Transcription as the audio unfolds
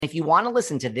If you want to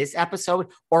listen to this episode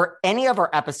or any of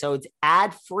our episodes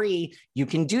ad-free, you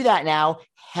can do that now.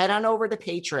 Head on over to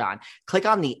Patreon. Click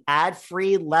on the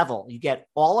ad-free level. You get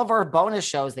all of our bonus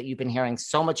shows that you've been hearing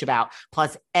so much about.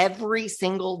 Plus, every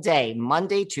single day,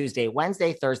 Monday, Tuesday,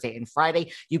 Wednesday, Thursday, and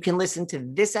Friday, you can listen to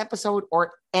this episode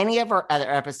or any of our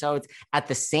other episodes at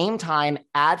the same time,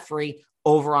 ad-free,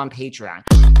 over on Patreon.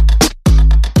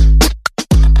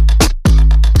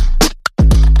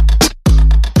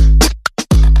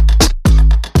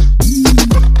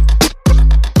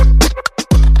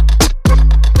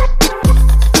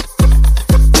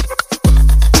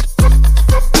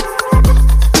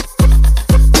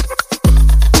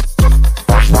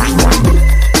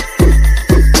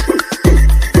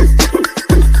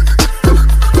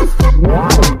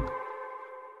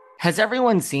 Has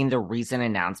everyone seen the recent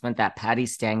announcement that Patti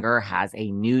Stanger has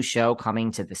a new show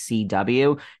coming to the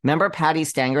CW? Remember Patti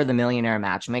Stanger, the Millionaire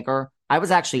Matchmaker? I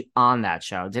was actually on that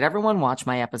show. Did everyone watch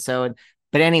my episode?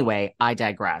 But anyway, I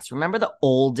digress. Remember the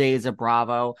old days of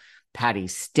Bravo? Patti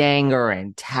Stanger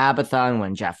and Tabitha and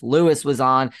when Jeff Lewis was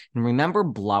on. And remember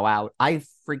Blowout? I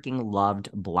freaking loved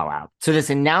Blowout. So this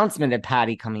announcement of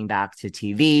Patti coming back to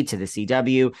TV, to the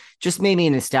CW, just made me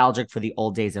nostalgic for the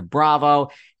old days of Bravo.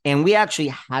 And we actually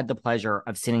had the pleasure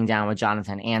of sitting down with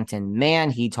Jonathan Antin. Man,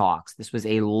 he talks. This was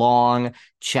a long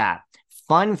chat.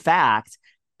 Fun fact,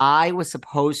 I was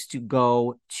supposed to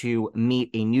go to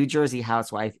meet a New Jersey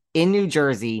housewife in New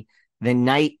Jersey the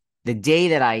day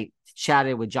that I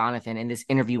chatted with Jonathan, and this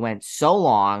interview went so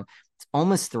long. It's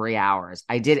almost 3 hours.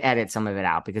 I did edit some of it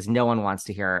out because no one wants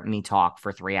to hear me talk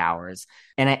for 3 hours.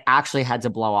 And I actually had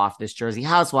to blow off this Jersey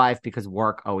housewife because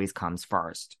work always comes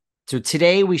first. So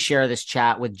today we share this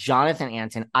chat with Jonathan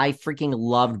Antin. I freaking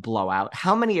loved Blowout.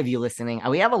 How many of you listening?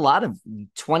 We have a lot of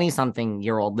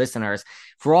 20-something-year-old listeners.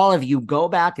 For all of you, go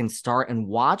back and start and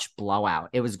watch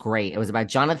Blowout. It was great. It was about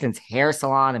Jonathan's hair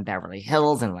salon in Beverly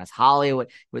Hills and West Hollywood.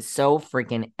 It was so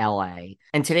freaking LA.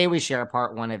 And today we share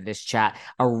part one of this chat.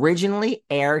 Originally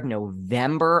aired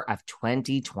November of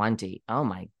 2020. Oh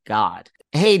my God.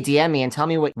 Hey, DM me and tell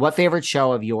me what favorite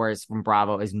show of yours from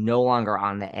Bravo is no longer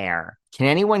on the air. Can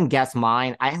anyone guess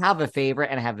mine? I have a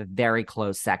favorite and I have a very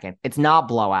close second. It's not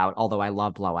Blowout, although I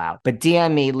love Blowout. But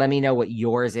DM me, let me know what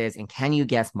yours is, and can you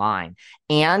guess mine?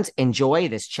 And enjoy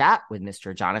this chat with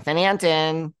Mr. Jonathan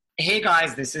Antin. Hey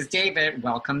guys, this is David.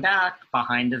 Welcome back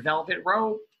behind the velvet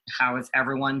rope. How is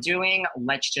everyone doing?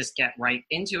 Let's just get right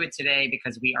into it today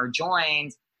because we are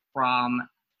joined from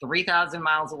 3,000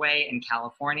 miles away in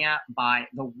California by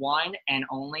the one and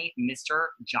only Mr.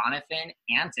 Jonathan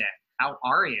Antin. How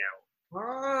are you?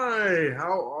 Hi,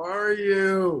 how are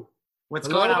you? What's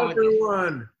going on with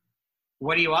everyone? you?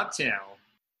 What are you up to?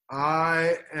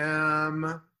 I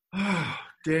am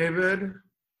David.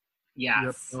 Yes. You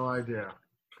have no idea.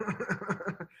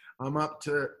 I'm up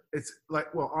to, it's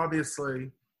like, well, obviously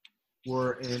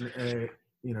we're in a,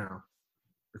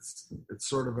 it's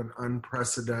sort of an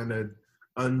unprecedented,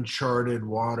 uncharted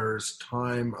waters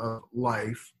time of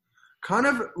life. Kind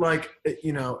of like,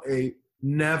 a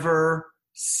never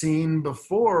seen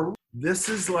before. This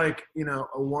is like, a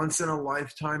once in a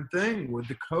lifetime thing with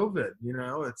the COVID,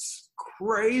 it's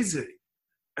crazy.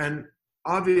 And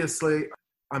obviously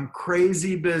I'm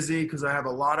crazy busy because I have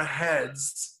a lot of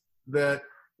heads that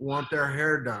want their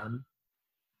hair done,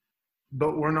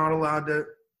 but we're not allowed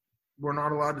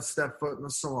to step foot in the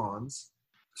salons.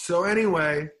 So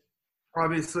anyway,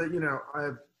 obviously, I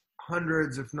have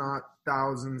hundreds, if not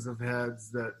thousands of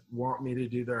heads that want me to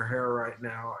do their hair right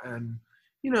now. And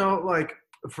like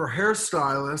for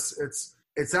hairstylists,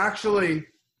 it's actually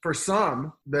for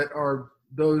some that are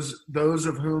those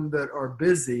of whom that are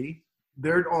busy,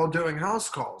 they're all doing house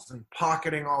calls and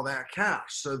pocketing all that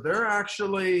cash. So they're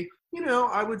actually,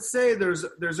 I would say there's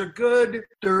a good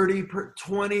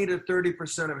 20 to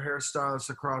 30% of hairstylists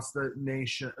across the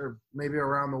nation or maybe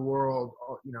around the world.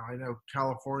 I know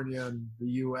California and the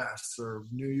US or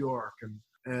New York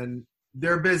and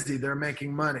they're busy, they're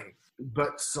making money.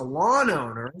 But salon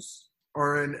owners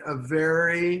are in a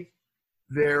very,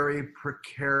 very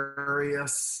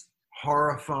precarious,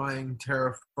 horrifying,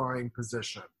 terrifying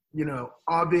position.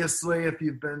 Obviously, if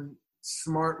you've been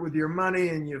smart with your money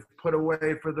and you've put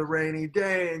away for the rainy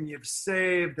day and you've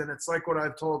saved, and it's like what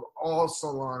I've told all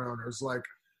salon owners, like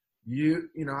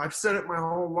I've said it my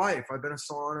whole life. I've been a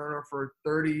salon owner for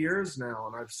 30 years now,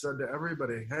 and I've said to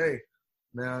everybody, hey,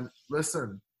 man,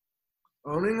 listen,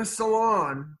 owning a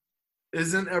salon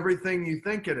isn't everything you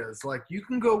think it is. Like, you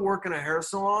can go work in a hair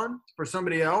salon for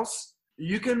somebody else.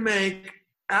 You can make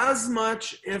as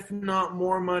much, if not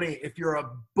more money, if you're a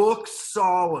book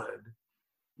solid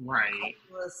right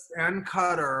and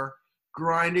cutter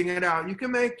grinding it out. You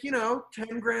can make,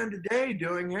 10 grand a day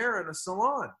doing hair in a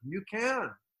salon. You can.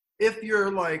 If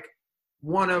you're like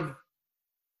one of,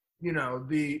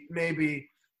 the maybe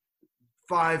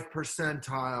 5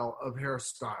 percentile of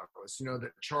hairstylists,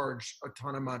 that charge a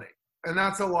ton of money. And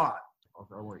that's a lot.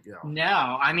 I won't yell.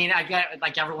 No, I mean, I get,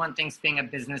 like, everyone thinks being a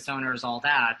business owner is all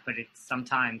that, but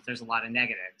sometimes there's a lot of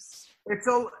negatives.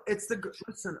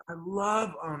 Listen, I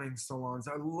love owning salons.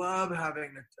 I love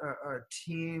having a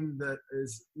team that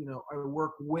is, I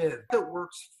work with, that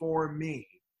works for me.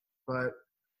 But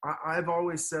I've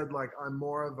always said, like, I'm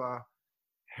more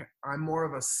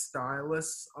of a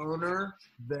stylist owner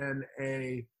than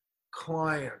a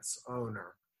client's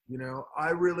owner.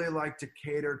 I really like to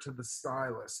cater to the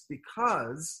stylist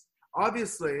because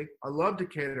obviously I love to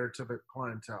cater to the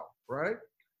clientele, right?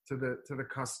 To the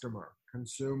customer.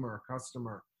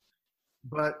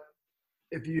 But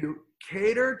if you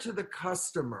cater to the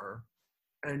customer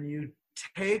and you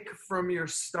take from your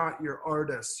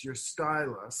artists, your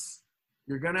stylists,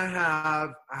 you're going to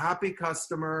have a happy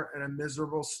customer and a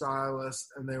miserable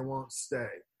stylist, and they won't stay.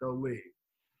 They'll leave.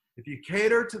 If you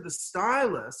cater to the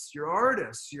stylists, your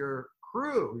artists, your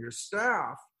crew, your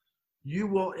staff, you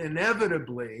will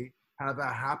inevitably have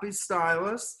a happy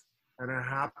stylist and a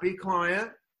happy client.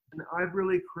 And I've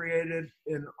really created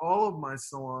in all of my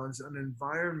salons an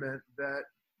environment that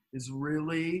is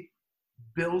really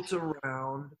built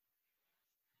around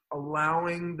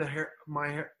allowing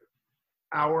my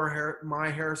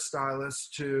hairstylists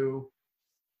to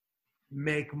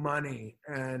make money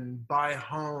and buy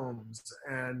homes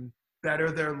and better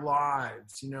their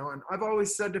lives, and I've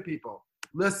always said to people,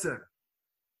 listen,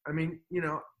 I mean,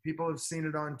 people have seen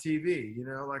it on TV, and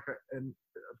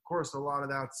of course a lot of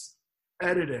that's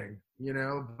editing,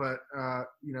 but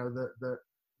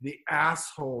the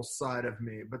asshole side of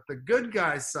me, but the good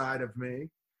guy side of me,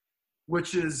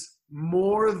 which is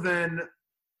more than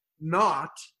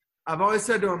not, I've always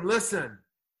said to them, listen,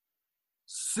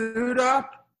 suit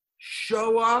up,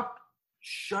 show up,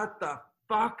 shut the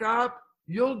fuck up.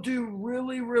 You'll do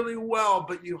really, really well,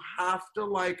 but you have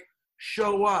to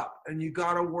show up and you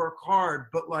got to work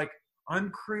hard. But I'm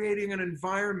creating an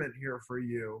environment here for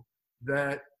you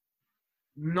that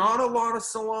not a lot of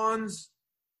salons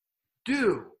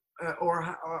do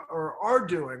or are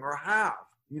doing or have,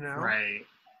 Right.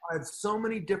 I have so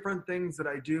many different things that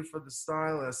I do for the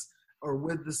stylist or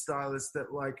with the stylist that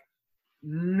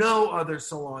no other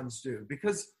salons do,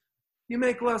 because you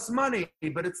make less money,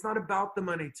 but it's not about the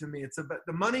money to me. It's about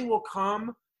the money will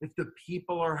come if the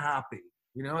people are happy.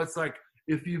 It's like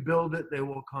if you build it, they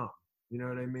will come. You know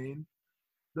what I mean?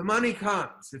 The money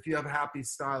comes if you have happy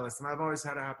stylists, and I've always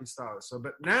had a happy stylist. So,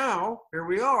 but now here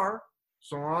we are.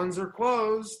 Salons are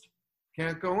closed,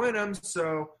 can't go in them.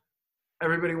 So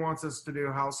everybody wants us to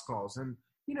do house calls, and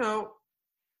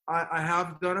I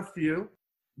have done a few,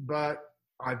 but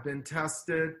I've been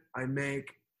tested. I make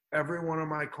every one of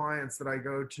my clients that I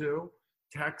go to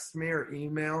text me or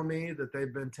email me that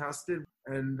they've been tested.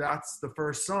 And that's the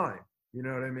first sign. You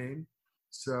know what I mean?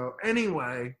 So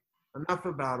anyway, enough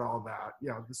about all that.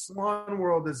 Yeah, the salon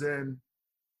world it's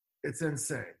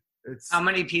insane. How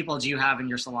many people do you have in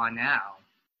your salon now?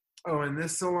 Oh, in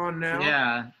this salon now?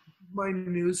 Yeah. My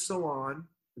new salon.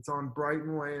 It's on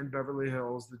Brighton Way in Beverly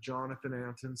Hills, the Jonathan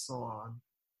ANTIN salon.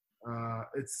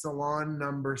 It's salon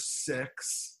number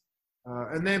 6.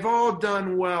 And they've all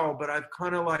done well, but I've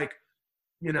kind of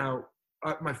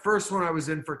my first one I was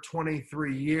in for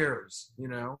 23 years,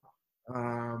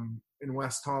 in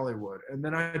West Hollywood. And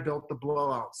then I built the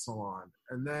Blowout Salon.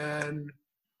 And then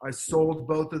I sold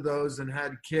both of those and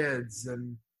had kids.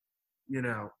 And,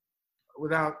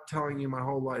 without telling you my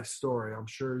whole life story, I'm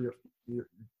sure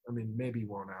maybe you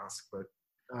won't ask, but.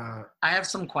 I have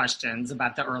some questions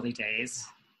about the early days.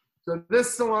 So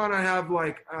this salon I have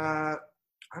I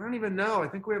don't even know. I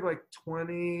think we have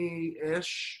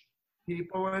 20-ish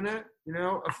people in it,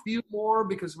 a few more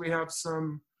because we have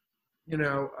some,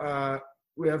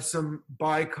 we have some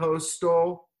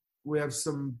bi-coastal, we have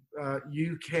some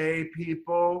UK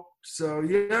people. So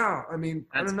yeah, I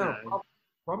don't know,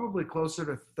 probably closer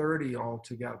to 30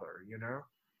 altogether,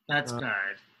 That's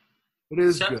good. It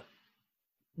is good.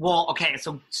 Well, okay.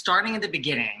 So starting at the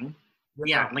beginning,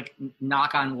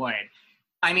 knock on wood.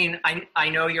 I mean, I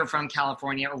know you're from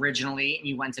California originally, and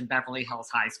you went to Beverly Hills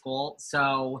High School.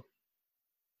 So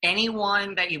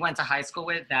anyone that you went to high school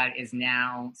with that is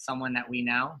now someone that we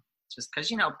know, just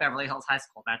because, Beverly Hills High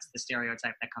School, that's the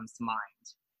stereotype that comes to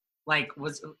mind.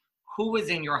 Who was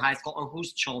in your high school or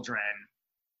whose children?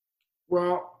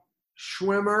 Well,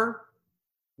 Schwimmer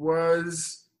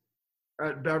was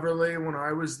at Beverly when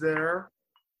I was there.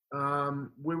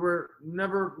 We were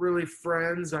never really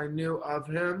friends. I knew of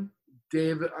him.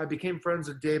 I became friends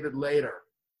with David later,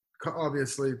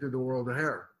 obviously through the world of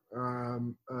hair.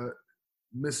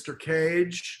 Mr.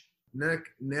 Cage,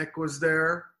 Nick was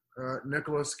there.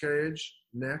 Nicolas Cage,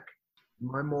 Nick.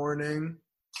 My morning,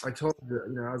 I told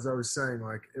you, as I was saying,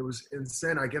 like, it was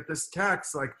insane. I get this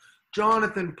text like,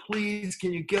 Jonathan, please,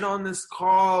 can you get on this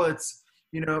call? It's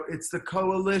the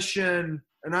coalition,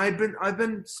 and I've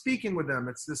been speaking with them.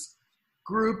 It's this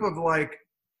group of like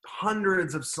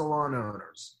hundreds of salon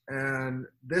owners, and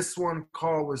this one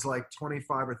call was like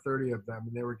 25 or 30 of them,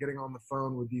 and they were getting on the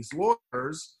phone with these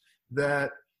lawyers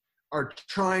that are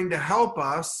trying to help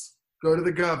us go to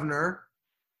the governor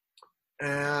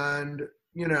and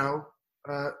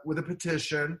with a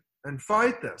petition and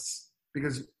fight this,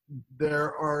 because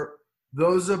there are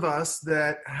those of us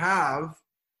that have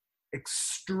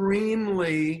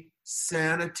extremely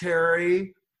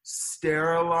sanitary,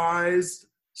 sterilized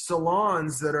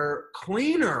salons that are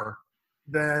cleaner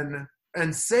than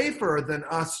and safer than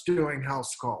us doing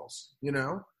house calls,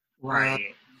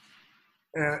 Right.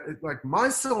 Like my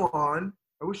salon,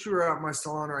 I wish we were at my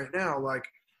salon right now. Like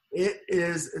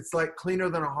it's like cleaner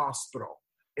than a hospital.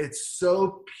 It's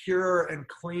so pure and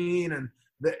clean, and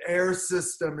the air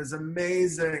system is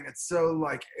amazing. It's so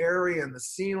like airy, and the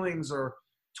ceilings are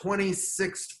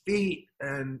 26 feet,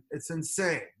 and it's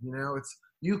insane.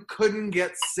 You couldn't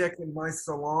get sick in my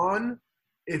salon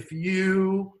if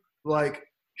you like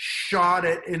shot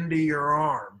it into your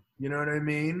arm. You know what I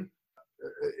mean?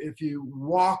 If you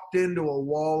walked into a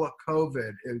wall of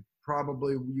COVID,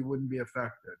 you wouldn't be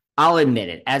affected. I'll admit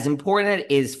it, as important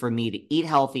it is for me to eat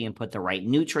healthy and put the right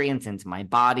nutrients into my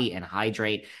body and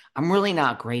hydrate, I'm really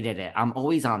not great at it. I'm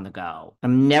always on the go.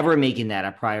 I'm never making that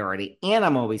a priority, and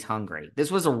I'm always hungry.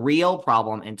 This was a real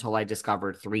problem until I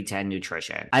discovered 310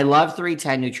 Nutrition. I love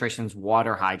 310 Nutrition's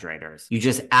water hydrators. You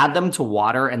just add them to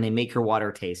water and they make your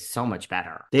water taste so much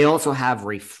better. They also have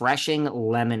refreshing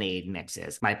lemonade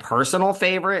mixes. My personal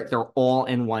favorite, they're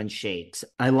all-in-one shakes.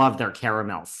 I love their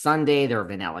caramel sundae, their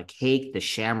vanilla cake, the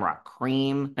shamrock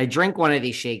cream. I drink one of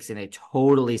these shakes and it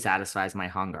totally satisfies my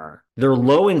hunger. They're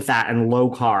low in fat and low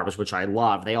carbs, which I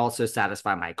love. They also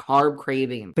satisfy my carb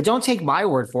craving. But don't take my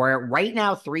word for it. Right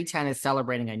now, 310 is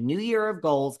celebrating a new year of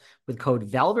goals with code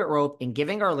Velvet Rope and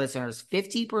giving our listeners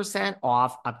 50%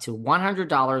 off, up to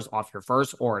 $100 off your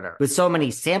first order. With so many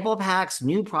sample packs,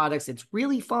 new products, it's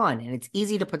really fun, and it's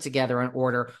easy to put together an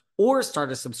order or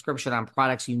start a subscription on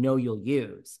products you'll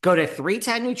use. Go to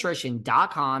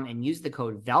 310nutrition.com and use the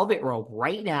code Velvet Rope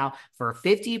right now for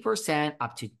 50%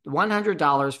 up to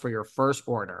 $100 for your first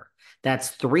order.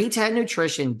 That's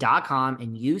 310nutrition.com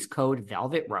and use code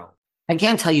Velvet Rope. I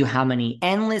can't tell you how many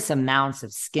endless amounts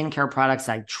of skincare products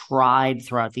I tried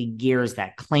throughout the years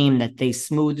that claimed that they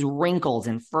smoothed wrinkles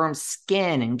and firm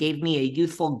skin and gave me a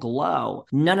youthful glow.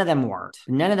 None of them worked.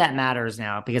 None of that matters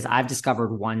now because I've discovered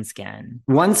OneSkin.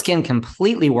 OneSkin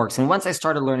completely works, and once I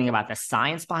started learning about the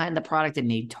science behind the product, it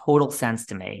made total sense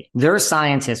to me. Their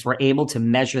scientists were able to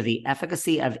measure the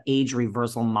efficacy of age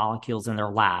reversal molecules in their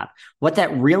lab. What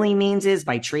that really means is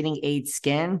by treating aged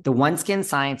skin, the OneSkin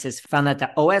scientists found that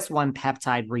the OS1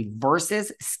 peptide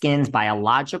reverses skin's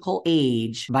biological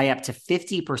age by up to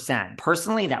 50%.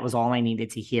 Personally, that was all I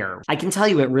needed to hear. I can tell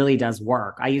you it really does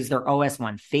work. I use their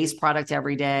OS1 face product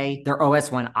every day. Their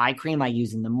OS1 eye cream I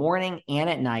use in the morning and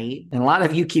at night. And a lot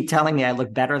of you keep telling me I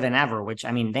look better than ever, which,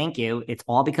 I mean, thank you. It's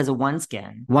all because of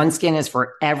OneSkin. OneSkin is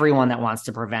for everyone that wants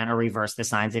to prevent or reverse the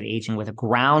signs of aging with a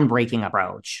groundbreaking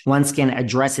approach. OneSkin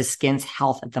addresses skin's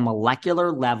health at the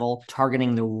molecular level,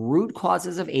 targeting the root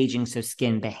causes of aging so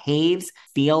skin behaves,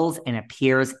 feels, and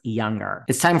appears younger.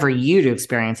 It's time for you to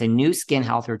experience a new skin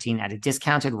health routine at a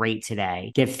discounted rate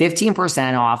today. Get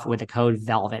 15% off with the code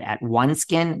VELVET at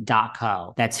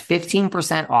oneskin.co. That's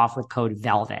 15% off with code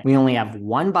VELVET. We only have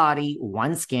one body,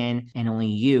 one skin, and only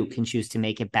you can choose to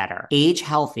make it better. Age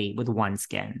healthy with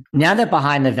OneSkin. Now that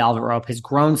Behind the Velvet Rope has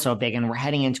grown so big and we're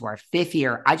heading into our 5th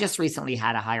year, I just recently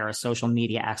had to hire a social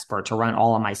media expert to run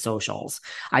all of my socials.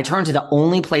 I turned to the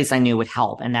only place I knew would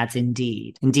help, and that's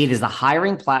Indeed. Indeed is the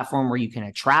hiring platform where you can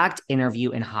attract,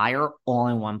 interview, and hire all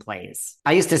in one place.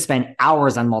 I used to spend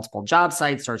hours on multiple job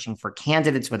sites searching for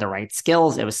candidates with the right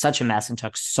skills. It was such a mess and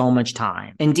took so much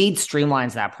time. Indeed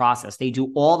streamlines that process. They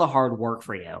do all the hard work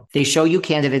for you. They show you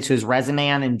candidates whose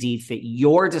resume on Indeed fit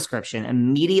your description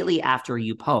immediately after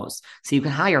you post, so you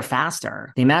can hire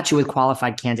faster. They match you with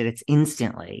qualified candidates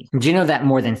instantly. Do you know that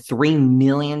more than 3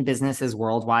 million businesses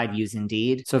worldwide use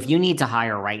Indeed? So if you need to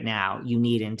hire right now, you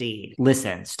need Indeed.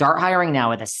 Listen, start Start hiring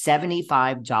now with a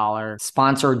 $75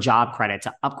 sponsored job credit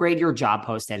to upgrade your job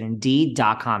post at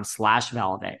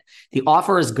Indeed.com/Velvet. The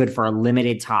offer is good for a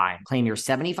limited time. Claim your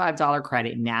 $75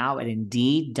 credit now at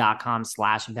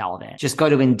Indeed.com/Velvet. Just go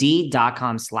to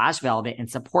Indeed.com/Velvet and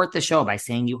support the show by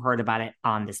saying you heard about it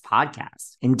on this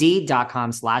podcast.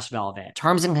 Indeed.com/Velvet.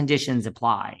 Terms and conditions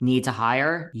apply. Need to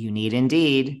hire? You need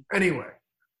Indeed. Anyway,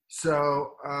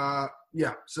 so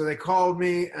so they called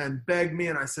me and begged me,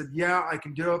 and I said, yeah, I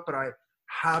can do it, but I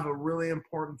have a really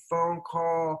important phone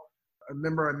call. I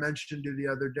remember I mentioned you the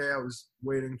other day I was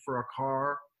waiting for a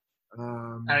car.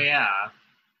 Oh yeah,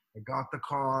 I got the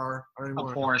car.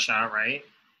 Porsche, right?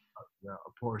 Yeah,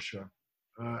 a Porsche.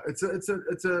 It's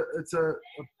an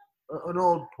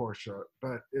old Porsche,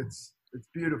 but it's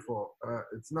beautiful.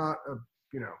 It's not a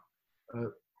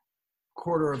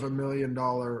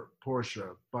 $250,000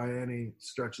 Porsche by any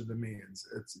stretch of the means.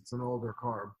 It's an older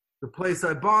car. The place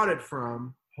I bought it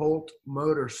from, Holt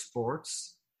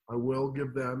Motorsports, I will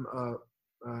give them a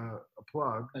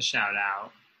plug. A shout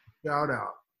out.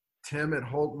 Tim at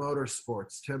Holt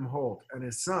Motorsports, Tim Holt, and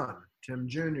his son, Tim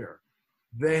Jr.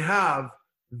 They have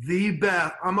the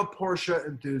best. I'm a Porsche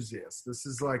enthusiast. This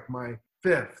is like my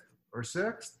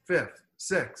sixth.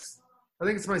 I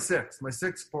think it's my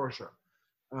sixth Porsche.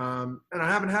 And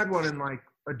I haven't had one in like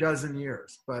a dozen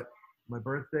years, but my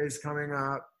birthday's coming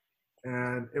up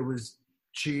and it was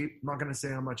cheap. I'm not going to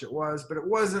say how much it was, but it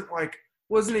wasn't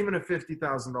even a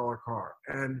 $50,000 car.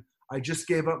 And I just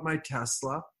gave up my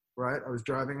Tesla, right? I was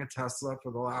driving a Tesla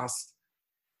for the last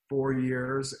 4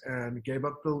 years and gave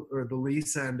up the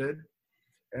lease ended,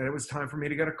 and it was time for me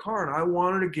to get a car. And I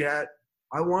wanted to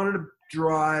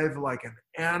drive like an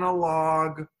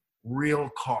analog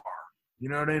real car. You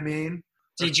know what I mean?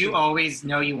 Did you always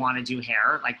know you want to do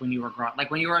hair? Like when you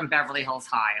were in Beverly Hills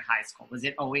High in high school, was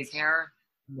it always hair?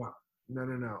 No.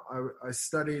 I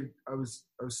studied. I was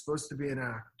supposed to be an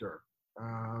actor.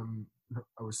 I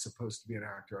was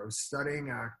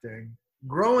studying acting.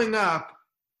 Growing up,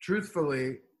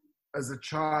 truthfully, as a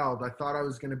child, I thought I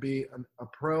was going to be a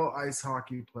pro ice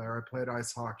hockey player. I played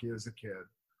ice hockey as a kid,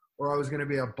 or I was going to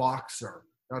be a boxer.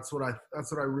 That's what I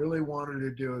really wanted to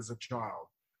do as a child.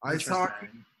 Ice hockey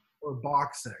or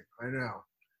boxing. I know.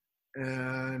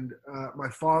 And my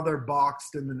father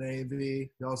boxed in the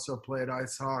Navy. He also played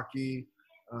ice hockey.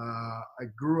 I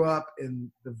grew up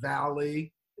in the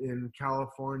Valley in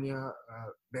California,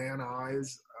 Van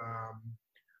Nuys,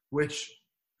 which,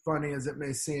 funny as it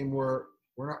may seem, we're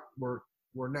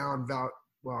now in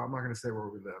well, I'm not going to say where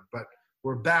we live, but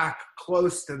we're back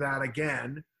close to that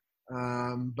again.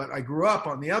 But I grew up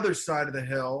on the other side of the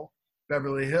hill,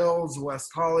 Beverly Hills,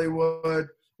 West Hollywood.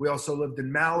 We also lived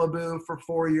in Malibu for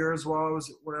 4 years when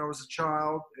I was a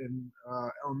child in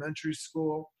elementary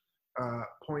school,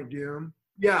 Point Dume.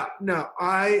 Yeah, no,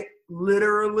 I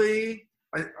literally,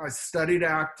 I studied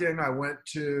acting. I went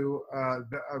to, I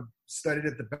studied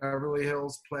at the Beverly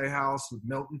Hills Playhouse with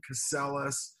Milton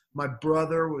Casellas. My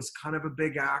brother was kind of a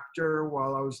big actor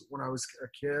when I was a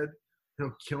kid.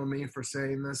 He'll kill me for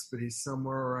saying this, but he's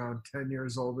somewhere around 10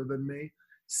 years older than me.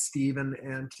 Stephen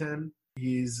ANTIN.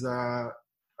 He's a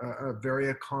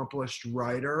very accomplished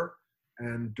writer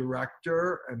and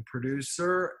director and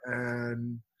producer,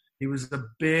 and he was a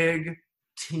big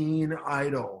teen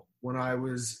idol when I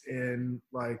was in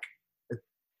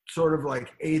sort of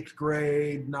like 8th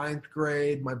grade, 9th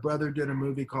grade. My brother did a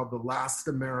movie called The Last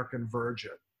American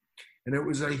Virgin, and it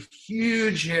was a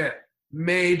huge hit,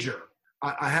 major.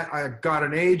 I got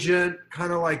an agent,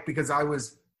 kind of like, because I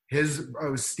was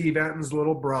Steve Antin's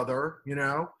little brother, you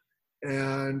know,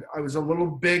 and I was a little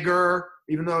bigger.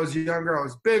 Even though I was younger, I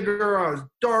was bigger, I was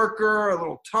darker, a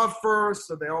little tougher.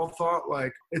 So they all thought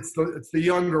like it's the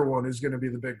younger one who's going to be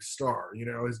the big star. You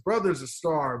know, his brother's a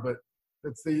star, but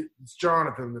it's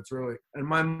Jonathan that's really. And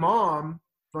my mom,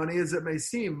 funny as it may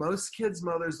seem, most kids'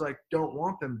 mothers like don't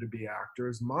want them to be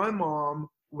actors. My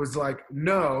mom was like,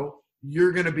 no,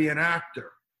 you're going to be an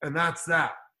actor, and that's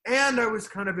that. And I was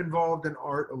kind of involved in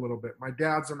art a little bit. My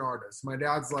dad's an artist. My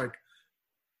dad's like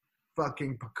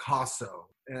fucking Picasso.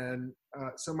 And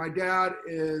so my dad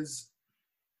is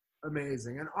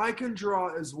amazing. And I can draw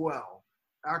as well.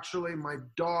 Actually, my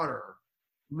daughter,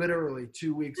 literally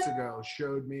 2 weeks ago,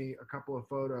 showed me a couple of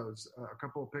photos, a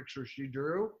couple of pictures she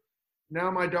drew. Now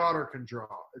my daughter can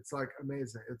draw. It's like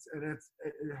amazing. It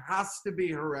has to be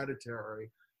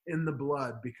hereditary in the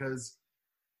blood, because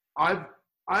I've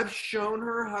shown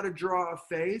her how to draw a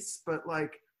face, but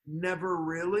like never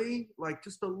really, like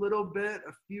just a little bit,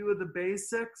 a few of the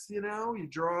basics, you know, you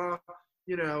draw,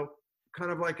 you know,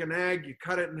 kind of like an egg, you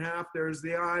cut it in half, there's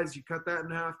the eyes, you cut that in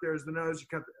half, there's the nose, you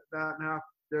cut that in half,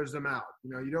 there's a mouth.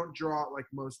 You don't draw it like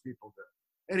most people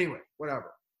do. Anyway,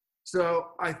 whatever. So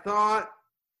I thought,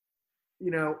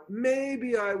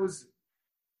 maybe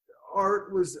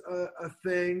art was a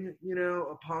thing,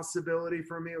 a possibility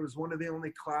for me. It was one of the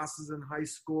only classes in high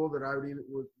school that I would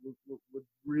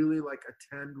really like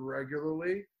attend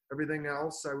regularly. Everything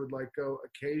else I would like go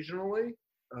occasionally.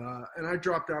 And I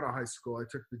dropped out of high school. I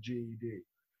took the GED.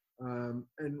 And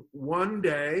one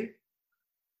day,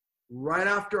 right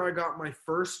after I got my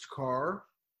first car,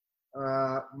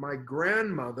 my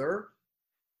grandmother,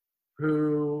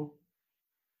 who,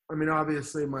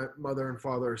 obviously my mother and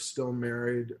father are still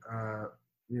married,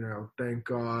 thank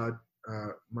God.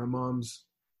 My mom's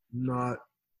not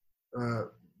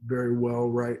very well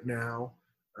right now.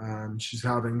 She's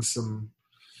having some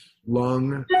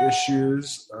lung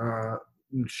issues.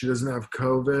 She doesn't have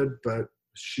COVID, but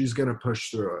she's going to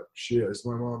push through it. She is.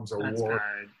 My mom's a warrior.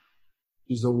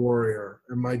 She's a warrior.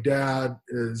 And my dad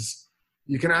is,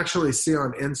 you can actually see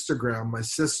on Instagram, my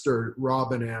sister,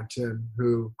 Robin Antin,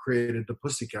 who created the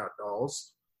Pussycat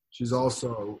Dolls. She's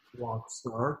also a rock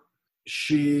star.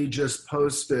 She just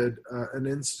posted an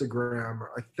Instagram,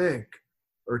 I think,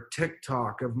 or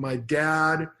TikTok of my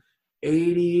dad,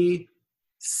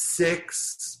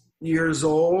 86 years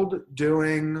old,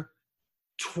 doing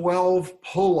 12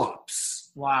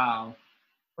 pull-ups. Wow.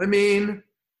 Who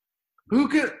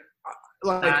could,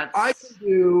 I can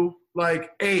do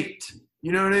 8.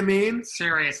 You know what I mean?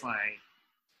 Seriously.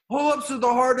 Pull-ups are the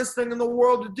hardest thing in the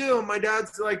world to do, and my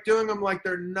dad's doing them like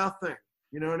they're nothing.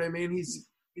 You know what I mean? He's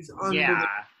unbelievable. Yeah.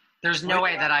 There's no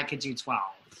way that I could do 12.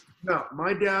 No,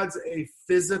 my dad's a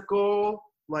physical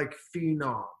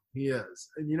phenom. He is.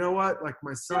 And you know what?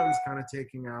 My son's kind of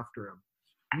taking after him.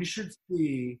 You should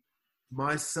see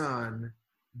my son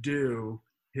do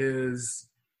his,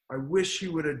 I wish he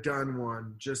would have done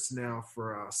one just now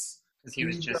for us. Because he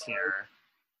was just here.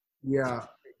 Yeah.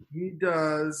 He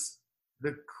does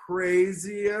the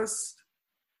craziest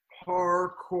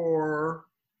parkour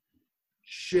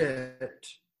shit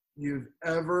you've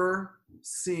ever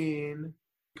seen.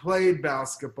 Played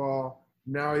basketball.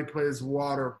 Now he plays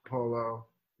water polo.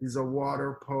 He's a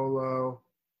water polo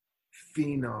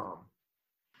phenom.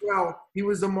 Well, he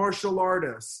was a martial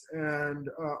artist and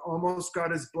almost got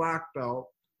his black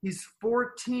belt. He's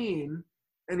 14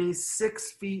 and he's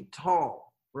 6 feet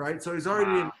tall, right? So he's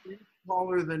already an inch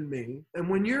taller than me. And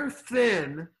when you're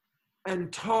thin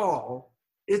and tall,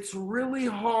 it's really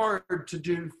hard to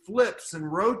do flips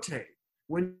and rotate.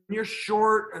 When you're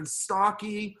short and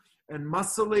stocky and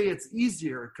muscly, it's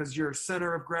easier because your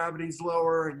center of gravity is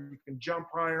lower and you can jump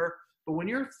higher. But when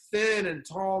you're thin and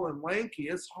tall and lanky,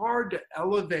 it's hard to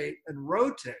elevate and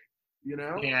rotate,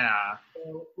 Yeah.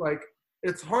 So,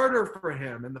 it's harder for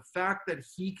him. And the fact that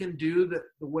he can do the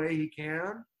way he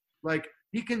can,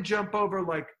 he can jump over,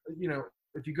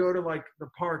 if you go to the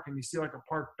park and you see a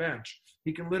park bench,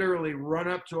 he can literally run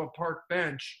up to a park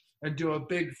bench and do a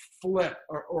big flip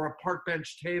or a park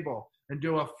bench table and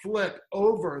do a flip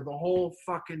over the whole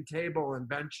fucking table and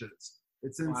benches.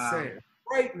 It's insane. Wow.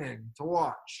 Frightening to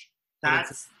watch.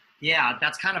 That's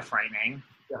kind of frightening.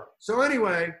 Yeah. So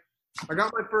anyway, I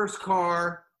got my first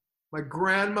car. My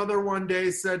grandmother one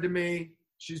day said to me,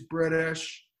 she's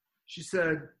British. She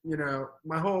said,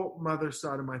 my whole mother's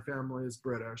side of my family is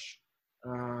British.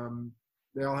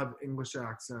 They all have English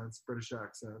accents, British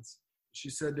accents. She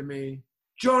said to me,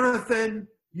 Jonathan,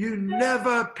 you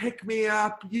never pick me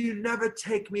up. You never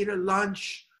take me to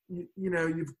lunch.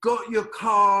 You've got your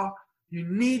car. You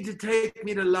need to take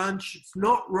me to lunch. It's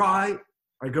not right.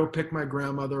 I go pick my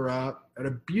grandmother up at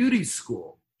a beauty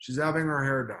school. She's having her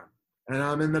hair done. And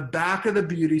I'm in the back of the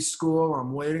beauty school.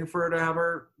 I'm waiting for her to have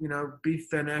her, be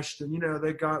finished. And,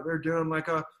 they're doing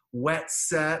a wet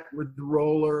set with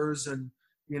rollers and,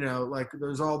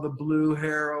 there's all the blue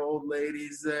hair old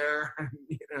ladies there,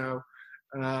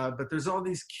 but there's all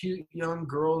these cute young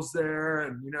girls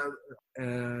there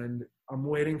and I'm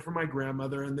waiting for my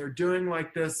grandmother and they're doing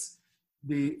this.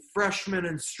 The freshman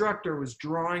instructor was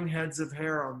drawing heads of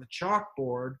hair on the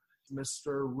chalkboard.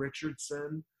 Mr.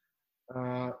 Richardson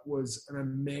was an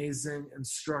amazing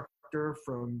instructor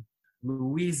from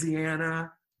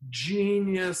Louisiana,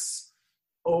 genius,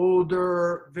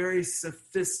 older, very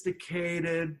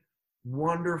sophisticated,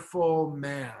 wonderful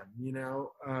man,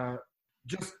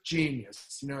 just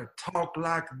genius, talk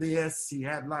like this. He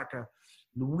had a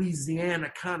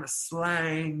Louisiana kind of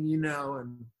slang,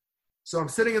 and so I'm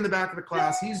sitting in the back of the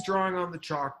class. He's drawing on the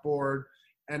chalkboard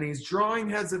and he's drawing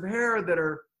heads of hair that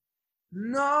are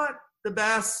not the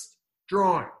best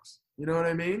drawings. You know what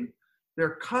I mean?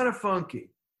 They're kind of funky,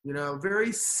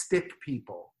 very stick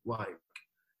people like.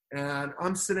 And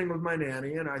I'm sitting with my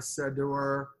nanny, and I said to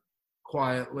her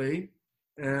quietly,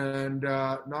 and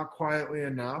not quietly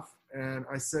enough, and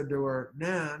I said to her,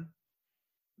 Nan,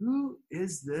 who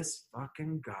is this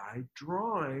fucking guy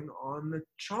drawing on the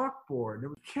chalkboard?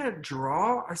 And he can't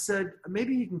draw. I said,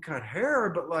 maybe he can cut hair,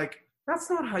 but like, that's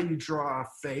not how you draw a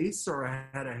face or a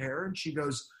head of hair. And she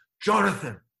goes,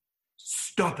 Jonathan,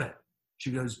 stop it.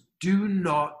 She goes, do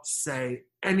not say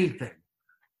anything.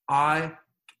 I'm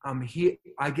here.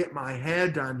 I get my hair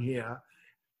done here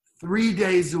 3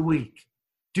 days a week.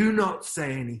 Do not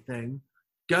say anything.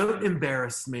 Don't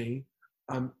embarrass me.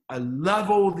 I love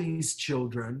all these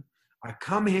children. I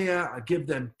come here. I give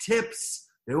them tips.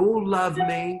 They all love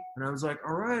me. And I was like,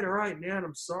 all right, Nan,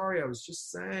 I'm sorry. I was just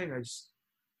saying,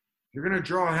 you're going to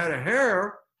draw a head of hair.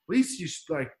 At least you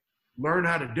like learn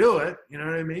how to do it. You know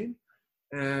what I mean?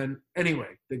 And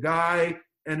anyway, the guy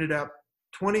ended up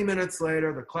 20 minutes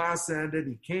later, the class ended.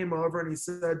 He came over and he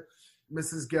said,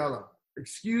 Mrs. Geller,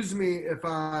 excuse me if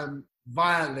I'm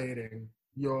violating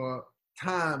your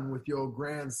time with your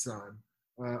grandson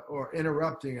or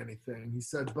interrupting anything. He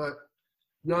said, but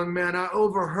young man, I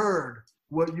overheard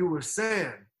what you were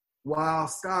saying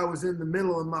whilst I was in the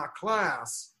middle of my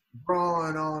class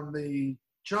drawing on the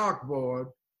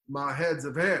chalkboard my heads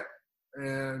of hair.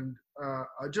 And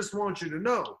I just want you to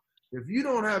know, if you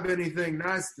don't have anything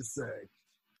nice to say,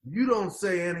 you don't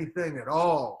say anything at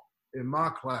all in my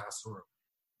classroom.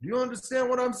 Do you understand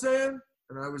what I'm saying?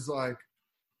 And I was like,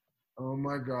 oh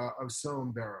my God. I was so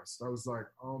embarrassed. I was like,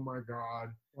 oh my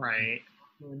God. Right.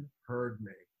 He heard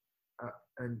me.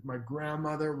 And my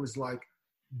grandmother was like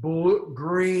blue,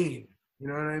 green. You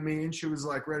know what I mean? She was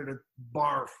like ready to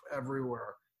barf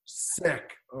everywhere,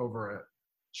 sick over it.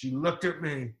 She looked at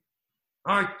me.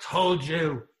 I told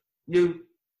you, you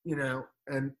know,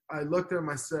 and I looked at him.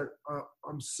 I said,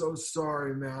 I'm so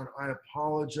sorry, man. I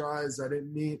apologize. I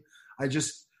didn't mean, I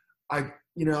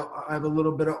have a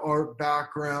little bit of art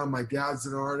background. My dad's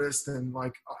an artist, and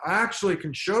like, I actually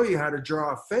can show you how to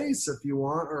draw a face if you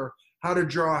want, or how to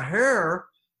draw hair.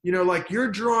 You know, like you're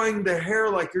drawing the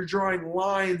hair, like you're drawing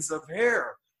lines of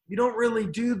hair. You don't really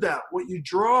do that. What you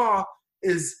draw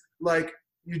is like,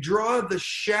 you draw the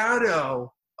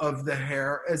shadow of the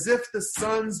hair as if the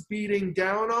sun's beating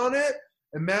down on it.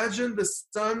 Imagine the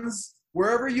sun's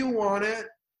wherever you want it.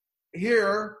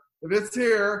 Here, if it's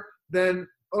here, then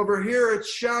over here it's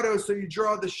shadow, so you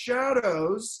draw the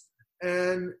shadows,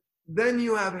 and then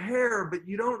you have hair, but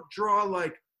you don't draw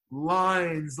like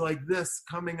lines like this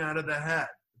coming out of the head.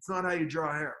 It's not how you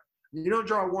draw hair. You don't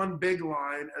draw one big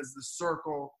line as the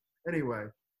circle. Anyway.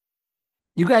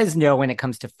 You guys know when it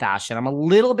comes to fashion, I'm a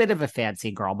little bit of a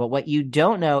fancy girl, but what you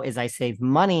don't know is I save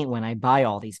money when I buy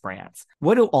all these brands.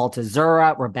 What do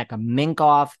Altazura, Rebecca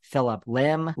Minkoff, Philip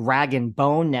Lim, Rag &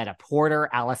 Bone, Netta Porter,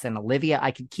 Alice and Olivia,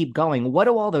 I could keep going. What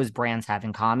do all those brands have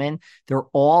in common? They're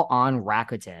all on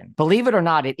Rakuten. Believe it or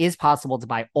not, it is possible to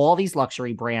buy all these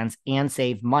luxury brands and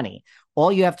save money.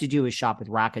 All you have to do is shop with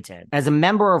Rakuten. As a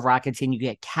member of Rakuten, you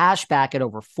get cash back at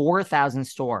over 4,000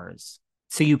 stores.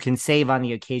 So you can save on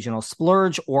the occasional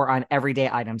splurge or on everyday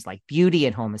items like beauty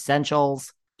and home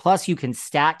essentials. Plus, you can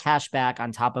stack cash back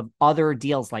on top of other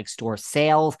deals like store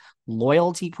sales,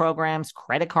 loyalty programs,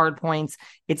 credit card points.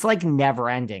 It's like never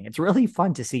ending. It's really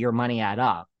fun to see your money add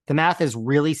up. The math is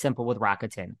really simple with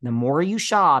Rakuten. The more you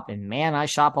shop, and man, I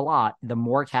shop a lot, the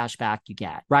more cash back you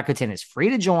get. Rakuten is free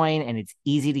to join and it's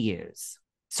easy to use.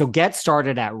 So get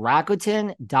started at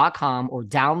Rakuten.com or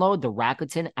download the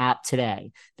Rakuten app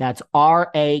today. That's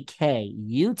Rakuten.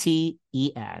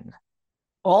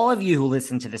 All of you who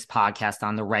listen to this podcast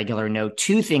on the regular know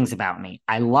two things about me.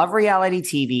 I love reality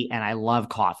TV and I love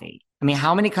coffee. I mean,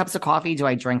 how many cups of coffee do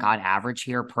I drink on average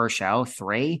here per show?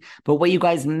 3. But what you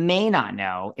guys may not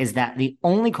know is that the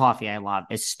only coffee I love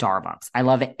is Starbucks. I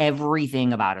love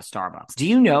everything about a Starbucks. Do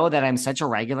you know that I'm such a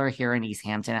regular here in East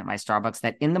Hampton at my Starbucks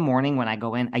that in the morning when I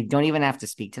go in, I don't even have to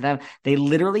speak to them. They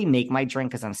literally make my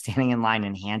drink as I'm standing in line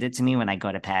and hand it to me when I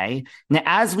go to pay. Now,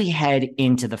 as we head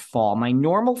into the fall, my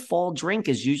normal fall drink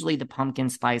is usually the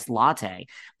pumpkin spice latte.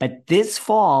 But this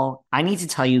fall, I need to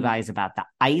tell you guys about the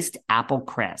iced apple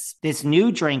crisp. This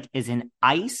new drink is an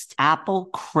iced apple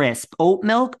crisp oat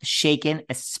milk shaken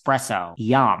espresso.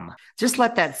 Yum. Just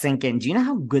let that sink in. Do you know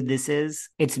how good this is?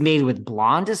 It's made with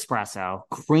blonde espresso,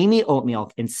 creamy oat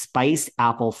milk, and spiced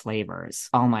apple flavors.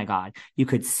 Oh my God. You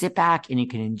could sit back and you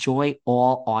can enjoy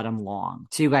all autumn long.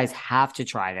 So you guys have to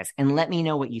try this and let me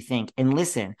know what you think. And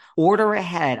listen, order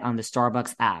ahead on the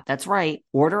Starbucks app. That's right.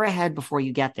 Order ahead before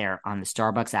you get there on the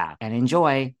Starbucks app and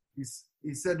enjoy.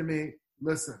 He said to me,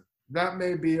 listen, that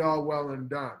may be all well and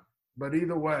done, but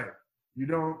either way, you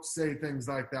don't say things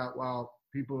like that while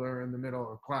people that are in the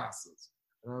middle of classes.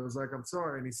 And I was like, I'm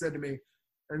sorry. And he said to me,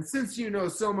 and since you know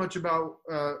so much about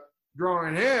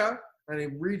drawing hair, and he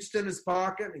reached in his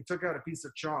pocket and he took out a piece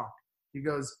of chalk. He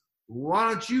goes, why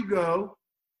don't you go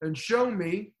and show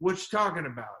me what you're talking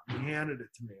about? And he handed it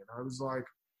to me. And I was like,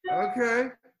 okay,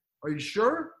 are you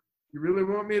sure? You really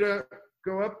want me to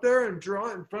go up there and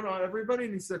draw in front of everybody?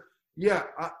 And he said, yeah,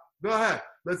 go ahead.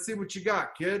 Let's see what you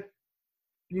got, kid.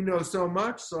 You know so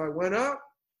much. So I went up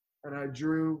and I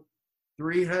drew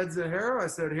 3 heads of hair. I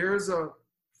said, here's a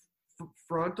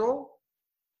frontal.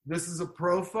 This is a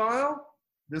profile.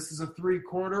 This is a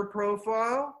 3/4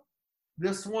 profile.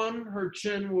 This one, her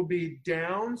chin will be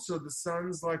down, so the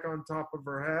sun's like on top of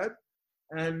her head.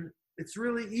 And it's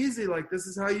really easy. Like, this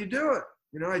is how you do it.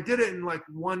 You know, I did it in like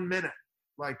 1 minute.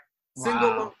 Like,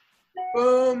 single,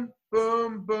 boom,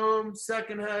 boom, boom.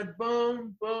 Second head,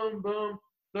 boom, boom, boom.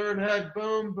 Third head,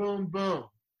 boom, boom, boom.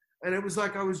 And it was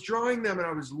like I was drawing them and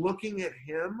I was looking at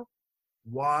him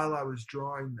while I was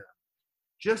drawing them,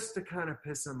 just to kind of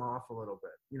piss him off a little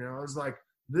bit. You know, I was like,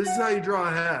 this is how you draw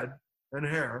a head and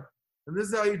hair. And this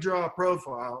is how you draw a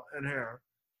profile and hair.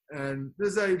 And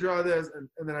this is how you draw this.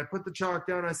 And then I put the chalk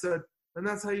down. I said, and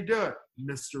that's how you do it,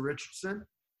 Mr. Richardson.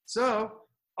 So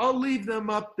I'll leave them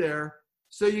up there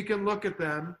so you can look at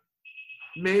them,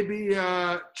 maybe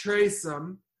trace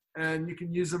them, and you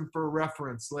can use them for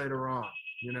reference later on,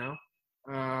 you know?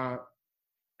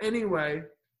 Anyway,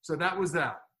 so that was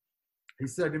that. He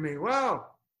said to me, wow,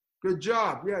 good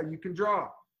job. Yeah, you can draw.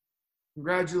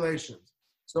 Congratulations.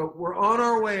 So we're on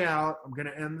our way out. I'm going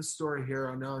to end the story here.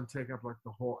 I know I'm taking up like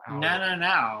the whole hour. No.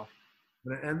 I'm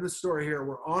going to end the story here.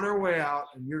 We're on our way out,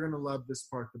 and you're going to love this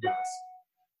part the best.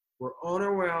 We're on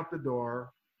our way out the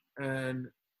door, and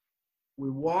we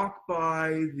walk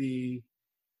by the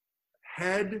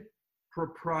head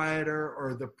proprietor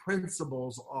or the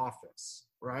principal's office,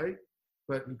 right?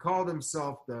 But he called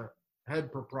himself the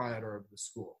head proprietor of the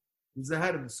school. He's the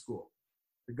head of the school.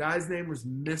 The guy's name was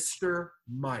Mr.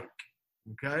 Mike,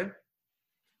 okay?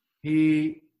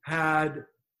 He had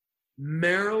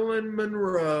Marilyn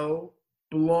Monroe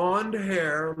blonde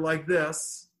hair like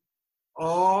this,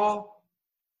 all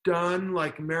done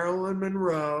like Marilyn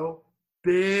Monroe,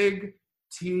 big,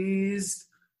 teased,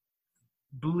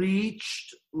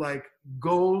 bleached, like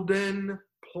golden,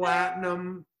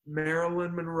 platinum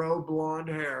Marilyn Monroe blonde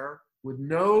hair with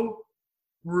no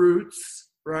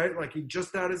roots, right? Like he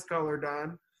just had his color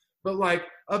done, but like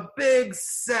a big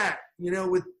set, you know,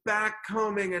 with back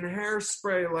combing and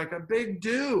hairspray, like a big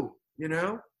do, you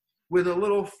know, with a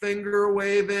little finger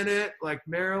wave in it, like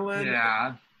Marilyn.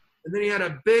 Yeah. And then he had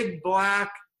a big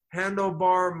black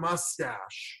handlebar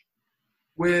mustache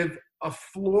with a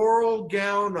floral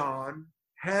gown on,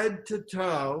 head to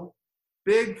toe,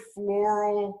 big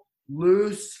floral,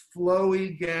 loose,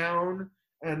 flowy gown,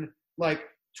 and like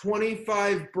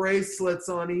 25 bracelets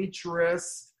on each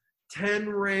wrist, 10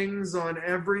 rings on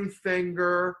every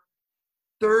finger,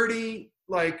 30,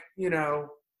 like, you know,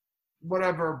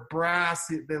 whatever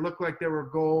brass, they look like they were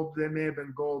gold, they may have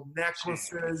been gold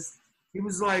necklaces. He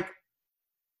was like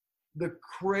the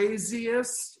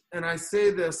craziest, and I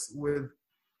say this with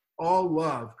all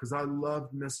love, because I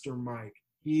loved Mr. Mike.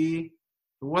 If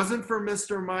it wasn't for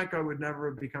Mr. Mike, I would never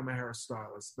have become a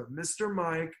hairstylist. But Mr.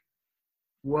 Mike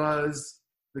was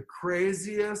the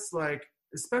craziest, like,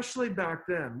 especially back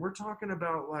then. We're talking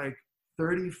about like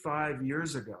 35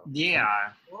 years ago. Yeah.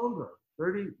 Longer.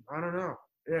 30, I don't know,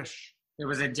 ish. It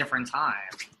was a different time.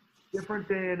 Different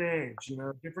day and age, you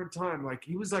know, different time. Like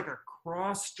he was like a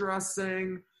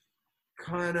cross-dressing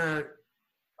kind of,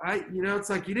 it's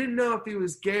like you didn't know if he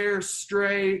was gay or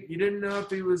straight. You didn't know if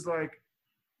he was like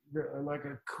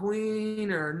a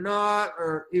queen or not,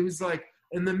 or he was like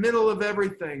in the middle of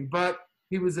everything. But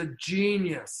he was a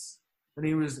genius, and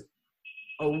he was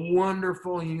a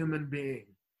wonderful human being.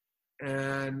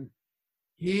 And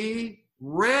he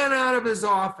ran out of his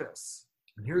office.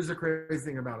 And here's the crazy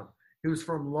thing about him. He was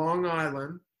from Long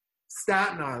Island,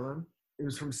 Staten Island. He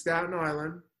was from Staten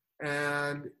Island,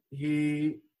 and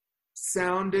he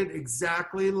sounded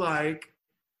exactly like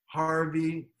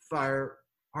Harvey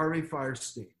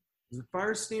Firestein. Is it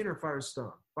Firestein or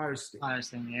Firestone?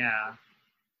 Firestein, yeah.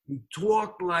 He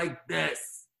talked like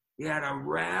this. He had a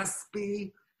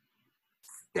raspy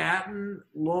Staten,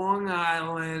 Long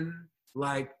Island,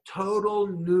 like total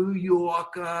New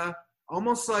Yorker,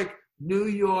 almost like New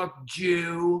York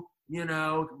Jew, you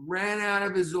know, ran out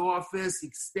of his office,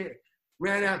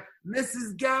 ran out,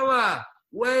 Mrs. Geller,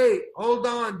 wait, hold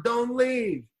on, don't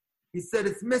leave. He said,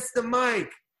 it's Mr.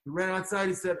 Mike. He ran outside,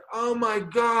 he said, oh my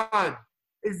God,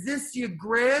 is this your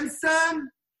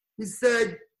grandson? He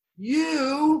said,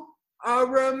 you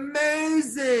are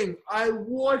amazing. I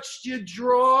watched you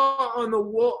draw on the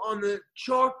wall, on the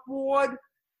chalkboard,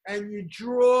 and you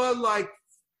draw like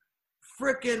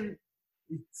frickin',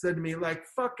 he said to me, like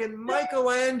fucking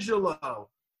Michelangelo.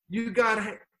 You've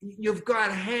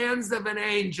got hands of an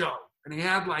angel. And he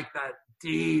had like that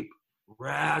deep,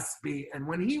 raspy. And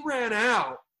when he ran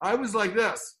out, I was like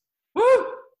this. Woo!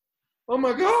 Oh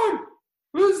my God,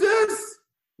 who's this?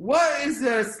 What is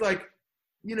this? Like,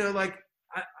 like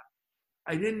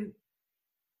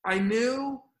I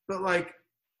knew, but like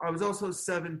I was also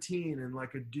 17 and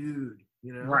like a dude,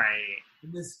 Right.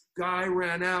 And this guy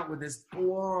ran out with his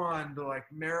blonde, like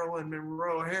Marilyn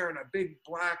Monroe hair and a big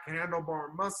black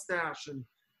handlebar mustache and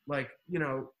like,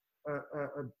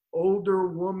 a older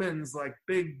woman's like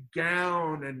big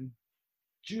gown and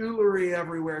jewelry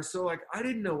everywhere. So like, I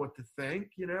didn't know what to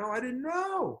think, I didn't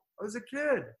know. I was a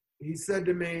kid. He said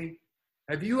to me,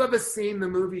 have you ever seen the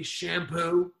movie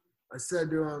Shampoo? I said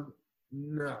to him,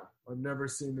 no, I've never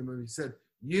seen the movie. He said,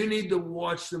 you need to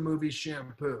watch the movie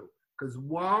Shampoo because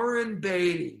Warren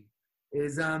Beatty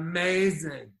is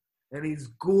amazing and he's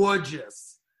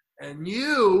gorgeous. And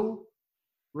you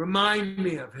remind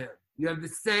me of him. You have the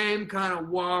same kind of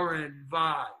Warren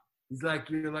vibe. He's like,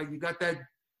 you got that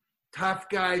tough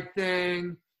guy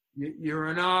thing. You're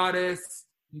an artist.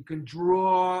 You can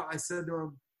draw. I said to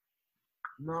him,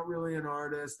 I'm not really an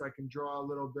artist. I can draw a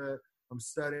little bit. I'm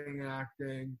studying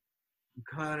acting. I'm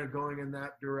kind of going in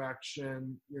that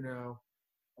direction,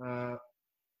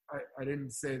 I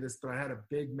didn't say this, but I had a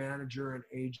big manager and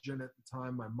agent at the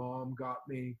time. My mom got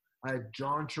me. I had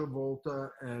John Travolta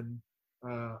and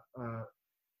I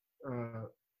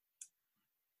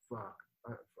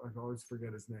always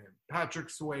forget his name. Patrick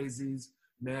Swayze's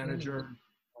manager,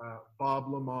 Bob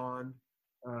Lamond,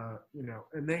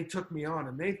 and they took me on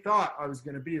and they thought I was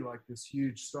going to be like this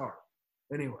huge star.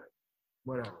 Anyway,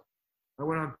 whatever. I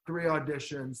went on 3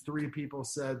 auditions. 3 people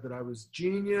said that I was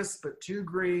genius, but too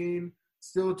green,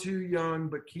 still too young,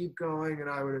 but keep going. And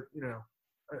I would,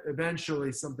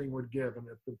 eventually something would give. And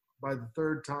by the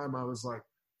 3rd time, I was like,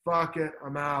 fuck it,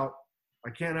 I'm out. I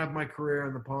can't have my career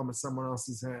in the palm of someone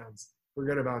else's hands.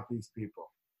 Forget about these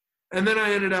people. And then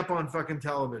I ended up on fucking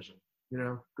television,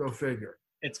 go figure.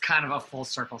 It's kind of a full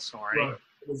circle story. Right.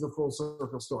 It was a full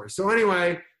circle story. So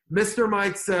anyway, Mr.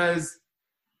 Mike says,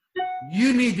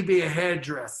 you need to be a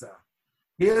hairdresser.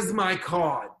 Here's my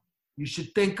card. You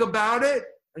should think about it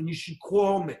and you should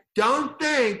call me. Don't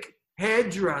think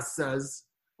hairdressers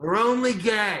are only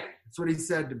gay. That's what he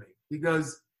said to me. He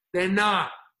goes, they're not.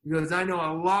 He goes, I know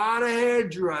a lot of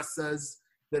hairdressers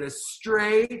that are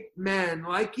straight men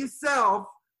like yourself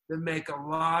that make a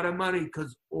lot of money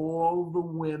because all the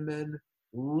women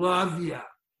love you.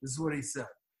 This is what he said.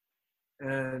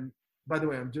 And by the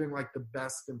way, I'm doing like the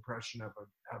best impression of him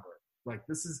ever. Like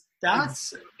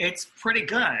it's pretty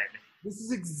good. This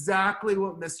is exactly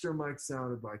what Mr. Mike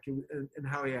sounded like and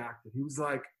how he acted. He was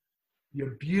like,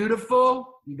 you're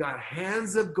beautiful. You got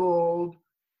hands of gold.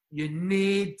 You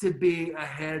need to be a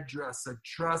hairdresser.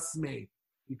 Trust me.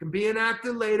 You can be an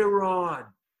actor later on.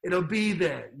 It'll be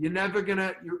there.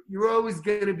 You're always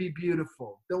gonna be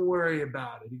beautiful. Don't worry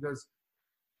about it. He goes,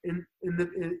 in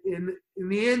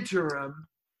the interim,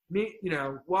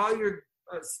 while you're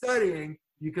studying,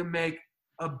 you can make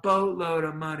a boatload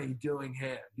of money doing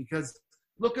hair because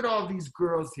look at all these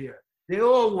girls here. They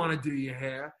all want to do your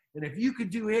hair. And if you could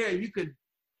do hair, you could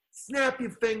snap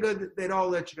your finger. They'd all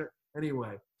let you go.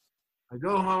 Anyway, I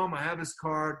go home. I have his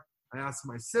card. I ask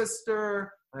my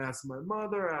sister. I ask my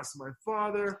mother. I ask my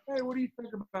father, hey, what do you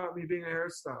think about me being a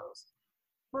hairstylist?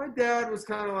 My dad was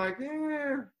kind of like,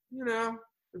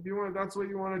 if you want, that's what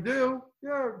you want to do,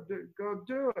 go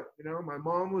do it. My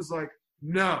mom was like,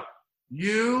 no,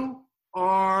 you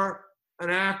are an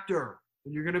actor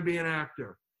and you're going to be an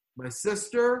actor. My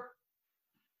sister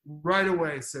right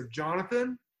away said,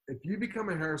 Jonathan, if you become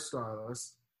a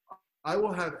hairstylist, I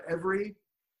will have every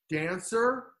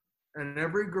dancer and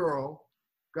every girl,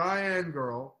 guy and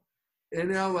girl,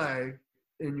 in LA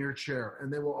in your chair,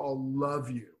 and they will all love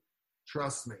you.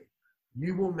 Trust me.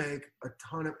 You will make a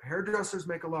ton of, hairdressers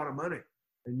make a lot of money,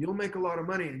 and you'll make a lot of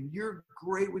money, and you're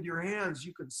great with your hands.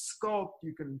 You can sculpt,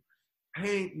 you can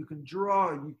paint, you can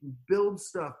draw, you can build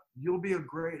stuff. You'll be a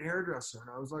great hairdresser. And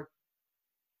I was like,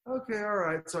 okay, all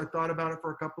right. So I thought about it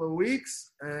for a couple of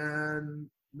weeks, and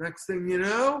next thing you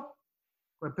know,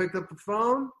 I picked up the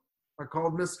phone. I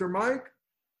called Mr. Mike.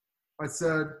 I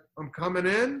said, I'm coming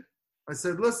in. I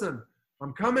said, listen,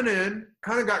 I'm coming in.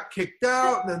 Kind of got kicked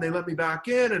out, and then they let me back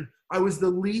in, and I was the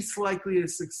least likely to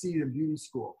succeed in beauty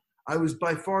school. I was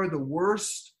by far the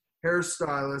worst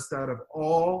hairstylist out of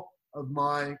all of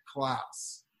my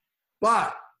class.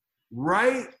 But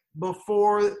right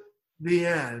before the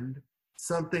end,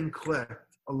 something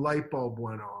clicked. A light bulb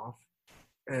went off.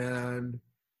 And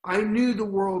I knew the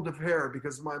world of hair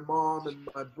because my mom and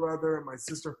my brother and my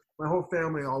sister, my whole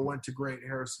family all went to great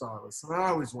hairstylists. And I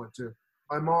always went to,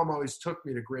 my mom always took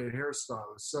me to great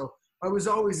hairstylists. So I was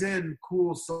always in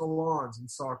cool salons and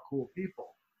saw cool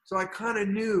people. So I kind of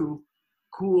knew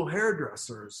cool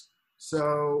hairdressers.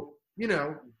 So, you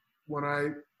know, when I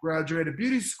graduated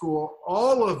beauty school,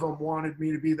 all of them wanted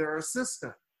me to be their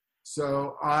assistant.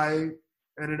 So I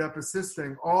ended up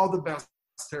assisting all the best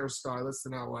hairstylists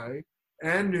in LA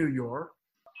and New York.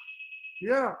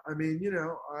 Yeah, I mean, you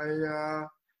know,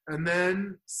 and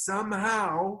then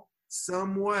somehow,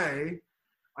 some way,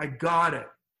 I got it.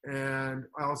 And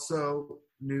I also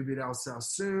knew Vidal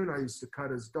Sassoon. I used to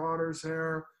cut his daughter's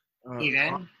hair.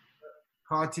 Eden?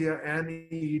 Katya and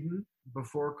Eden,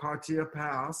 before Katya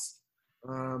passed.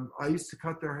 I used to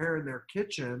cut their hair in their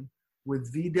kitchen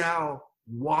with Vidal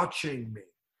watching me.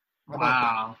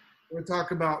 Wow. We're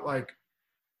talking about like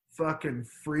fucking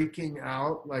freaking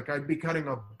out. Like I'd be cutting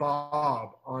a bob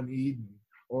on Eden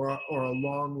or a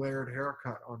long layered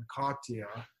haircut on Katya,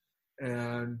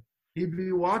 and he'd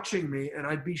be watching me and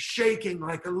I'd be shaking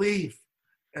like a leaf.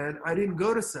 And I didn't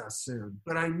go to Sassoon,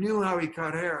 but I knew how he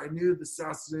cut hair. I knew the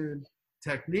Sassoon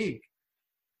technique.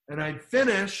 And I'd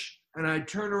finish and I'd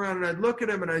turn around and I'd look at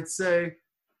him and I'd say,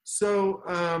 so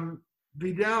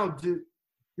Vidal,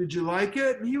 did you like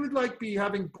it? And he would like be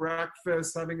having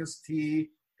breakfast, having his tea,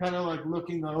 kind of like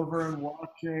looking over and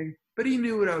watching, but he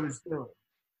knew what I was doing.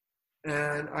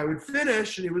 And I would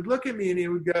finish and he would look at me and he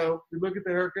would go, he'd look at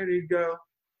the haircut and he'd go,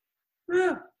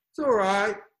 yeah, it's all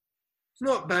right. It's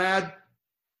not bad.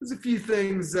 There's a few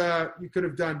things you could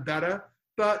have done better,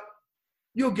 but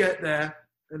you'll get there.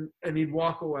 And he'd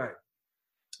walk away.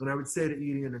 And I would say to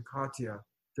Eden and Katya,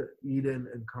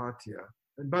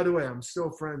 and by the way, I'm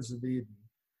still friends with Eden.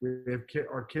 We have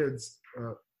our kids,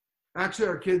 actually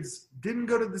our kids didn't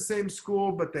go to the same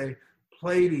school, but they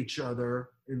played each other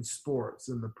in sports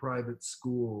in the private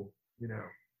school, you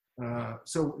know.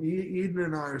 So Eden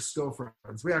and I are still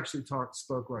friends. We actually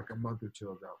spoke like a month or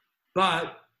two ago.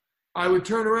 But I would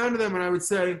turn around to them and I would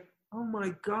say, oh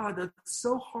my God, that's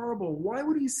so horrible. Why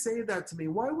would he say that to me?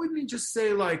 Why wouldn't he just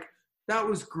say like, that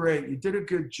was great. You did a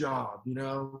good job, you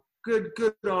know, good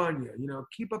on you, you know,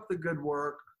 keep up the good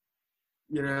work,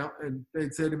 you know? And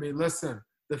they'd say to me, listen,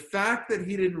 the fact that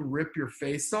he didn't rip your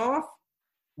face off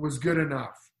was good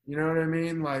enough. You know what I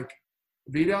mean? Like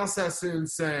Vidal Sassoon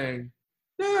saying,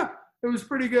 yeah, it was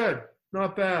pretty good.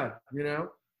 Not bad, you know?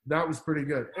 That was pretty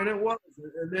good. And it was.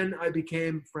 And then I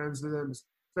became friends with him,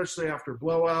 especially after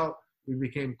Blowout. We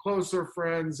became closer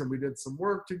friends and we did some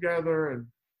work together. And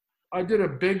I did a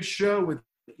big show with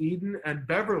Eden and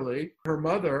Beverly, her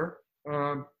mother,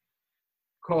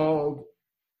 called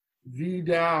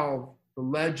Vidal, The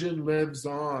Legend Lives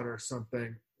On or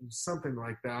something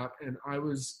like that. And I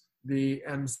was the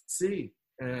MC.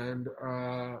 And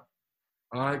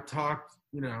I talked,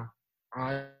 you know,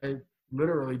 I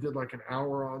literally did like an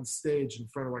hour on stage in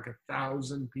front of like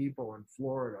 1,000 people in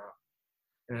Florida.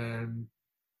 And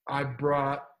I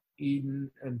brought Eden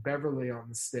and Beverly on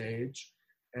the stage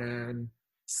and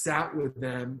sat with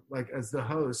them like as the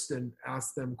host and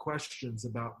asked them questions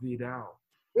about Vidal.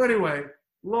 Anyway,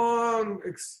 long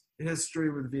history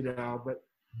with Vidal, but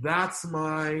that's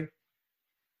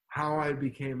how I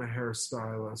became a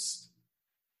hairstylist.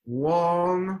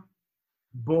 Long,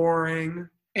 boring.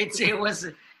 It was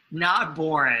not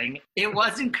boring. It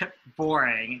wasn't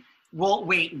boring. Well,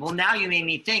 wait. Well, now you made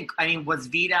me think. I mean, was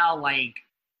Vidal like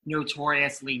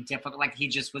notoriously difficult? Like he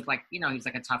just was like, you know, he was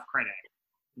like a tough critic,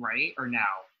 right? Or no?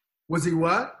 Was he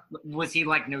what? Was he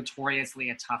like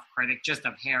notoriously a tough critic, just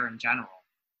of hair in general?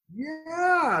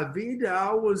 Yeah,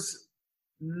 Vidal was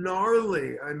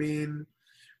gnarly. I mean,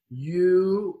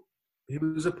 he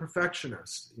was a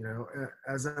perfectionist, you know,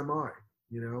 as am I.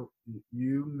 You know,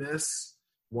 you miss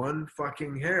one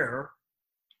fucking hair,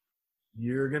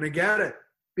 you're going to get it.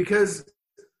 Because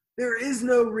there is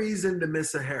no reason to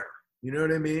miss a hair. You know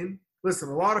what I mean? Listen,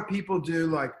 a lot of people do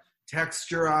like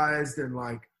texturized and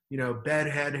like, you know,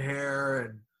 bedhead hair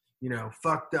and, you know,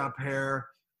 fucked up hair.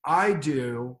 I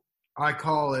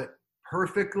call it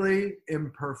perfectly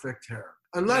imperfect hair.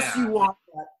 Unless you want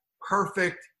that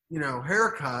perfect, you know,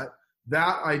 haircut,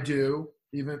 that I do.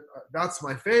 Even that's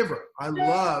my favorite. I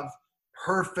love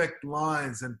perfect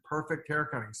lines and perfect hair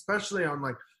cutting, especially on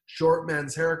like short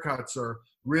men's haircuts or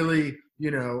really, you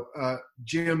know,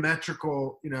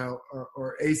 geometrical, you know,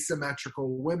 or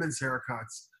asymmetrical women's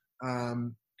haircuts.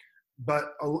 But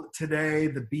today,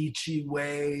 the beachy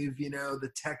wave, you know,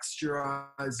 the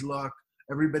texturized look,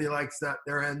 Everybody likes that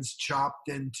their ends chopped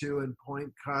into and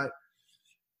point cut.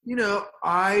 You know,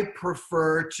 I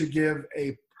prefer to give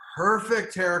a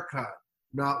perfect haircut,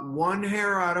 not one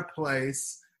hair out of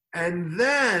place. And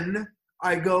then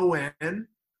I go in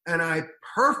and I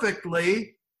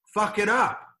perfectly fuck it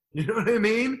up. You know what I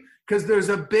mean? Because there's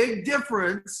a big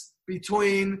difference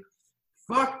between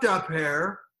fucked up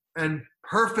hair and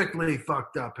perfectly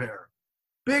fucked up hair.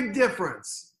 Big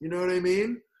difference. You know what I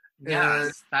mean? Yes,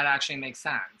 And that actually makes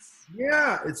sense.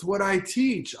 yeah, it's what I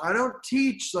teach. I don't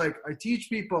teach, like, I teach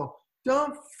people,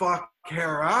 don't fuck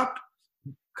hair up,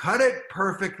 cut it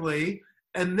perfectly,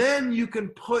 and then you can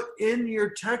put in your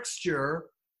texture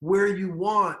where you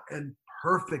want and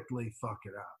perfectly fuck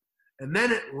it up. And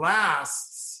then it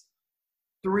lasts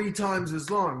 3 times as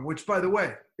long, which, by the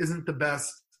way, isn't the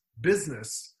best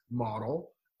business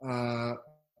model.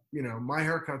 You know, my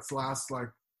haircuts last like,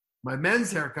 my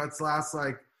men's haircuts last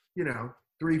like, you know,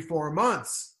 3-4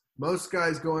 months. Most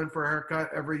guys go in for a haircut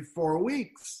every 4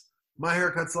 weeks. My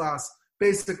haircuts last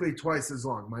basically twice as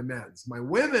long, my men's. My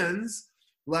women's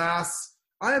lasts,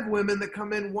 I have women that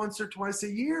come in once or twice a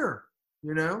year,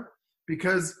 you know,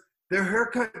 because their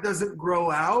haircut doesn't grow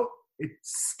out. It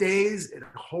stays, it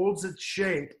holds its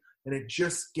shape, and it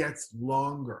just gets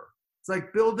longer. It's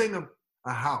like building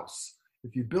a house.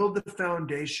 If you build the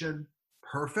foundation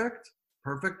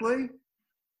perfectly,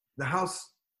 the house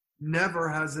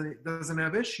doesn't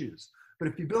have issues. But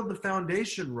if you build the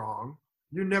foundation wrong,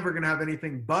 you're never going to have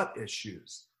anything but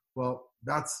issues. Well,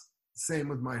 that's the same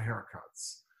with my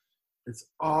haircuts. It's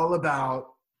all about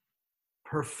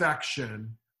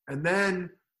perfection. And then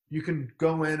you can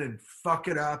go in and fuck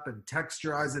it up and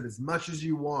texturize it as much as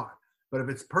you want. But if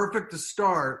it's perfect to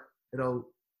start, it'll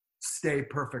stay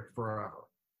perfect forever.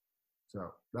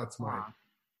 So that's my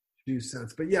 2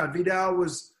 cents. But yeah, Vidal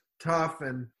was tough,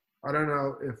 and I don't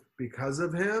know if because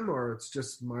of him or it's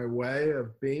just my way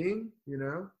of being, you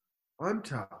know, I'm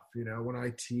tough, you know, when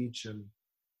I teach.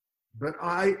 But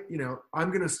you know, I'm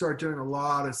going to start doing a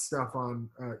lot of stuff on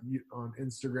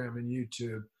Instagram and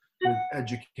YouTube with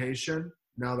education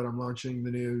now that I'm launching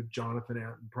the new Jonathan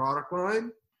Antin product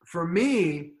line. For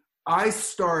me, I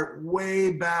start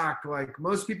way back. Like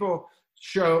most people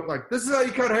show, like, this is how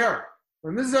you cut hair,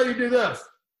 and this is how you do this,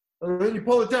 and then you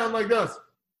pull it down like this,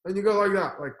 and you go like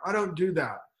that. Like, I don't do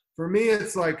that. For me,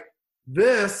 it's like,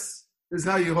 this is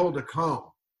how you hold a comb,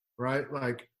 right?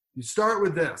 Like, you start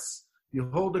with this. You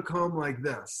hold a comb like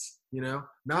this, you know?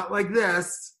 Not like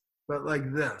this, but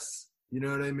like this. You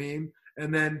know what I mean?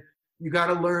 And then you got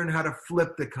to learn how to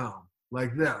flip the comb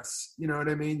like this. You know what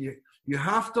I mean? You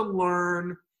have to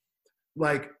learn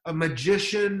like a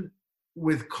magician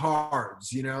with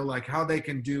cards, you know, like how they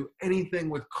can do anything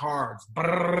with cards.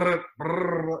 Brrr,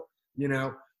 brrr, you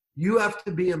know, you have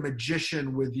to be a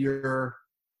magician with your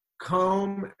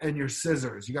comb and your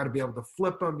scissors. You got to be able to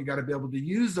flip them. You got to be able to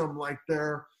use them like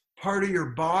they're part of your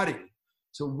body.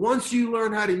 So once you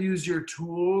learn how to use your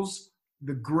tools,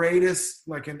 the greatest,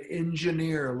 like an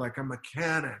engineer, like a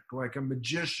mechanic, like a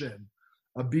magician,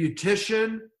 a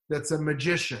beautician that's a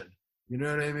magician. You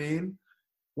know what I mean?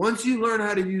 Once you learn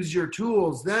how to use your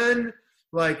tools, then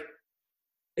like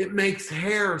it makes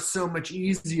hair so much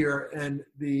easier and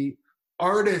the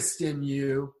artist in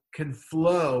you can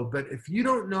flow. But if you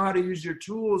don't know how to use your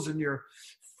tools and you're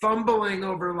fumbling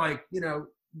over, like, you know,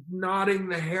 knotting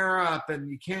the hair up and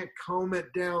you can't comb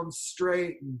it down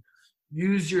straight and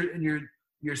use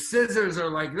your scissors are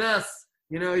like this,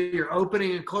 you know, you're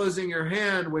opening and closing your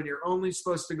hand when you're only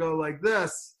supposed to go like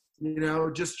this, you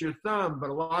know, just your thumb. But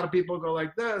a lot of people go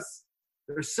like this.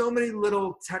 There's so many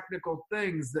little technical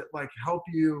things that like help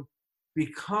you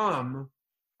become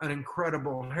an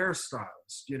incredible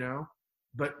hairstylist, you know,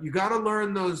 but you got to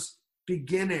learn those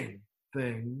beginning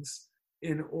things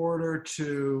in order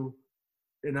to,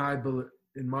 in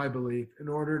my belief, in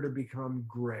order to become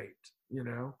great, you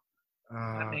know?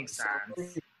 That makes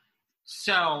sense.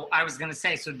 So I was going to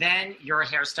say, so then you're a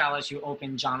hairstylist, you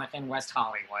open Jonathan West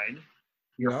Hollywood.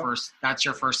 That's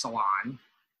your first salon.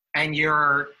 And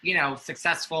you're, you know,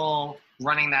 successful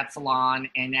running that salon.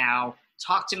 And now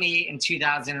talk to me in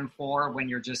 2004 when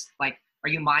you're just like, are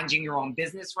you minding your own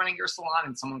business running your salon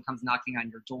and someone comes knocking on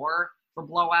your door for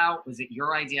Blowout? Was it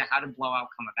your idea? How did Blowout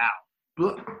come about?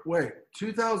 Wait,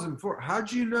 2004.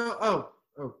 How'd you know? Oh.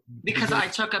 Because I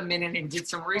took a minute and did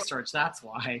some research. That's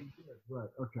why. Right.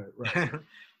 Okay. Right. How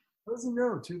does he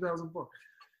know? 2004.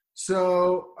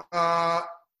 So,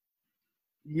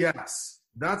 yes,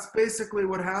 that's basically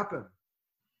what happened.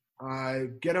 I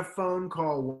get a phone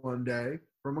call one day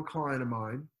from a client of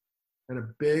mine and a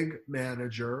big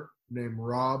manager named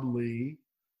Rob Lee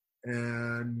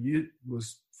and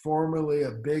was formerly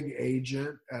a big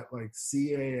agent at like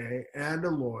CAA and a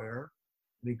lawyer.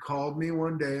 And he called me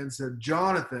one day and said,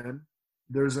 Jonathan,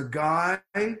 there's a guy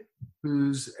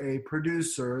who's a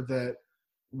producer that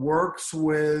works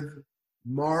with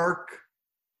Mark.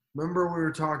 Remember we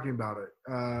were talking about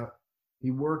it. He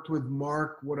worked with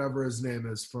Mark, whatever his name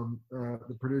is, from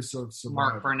the producer of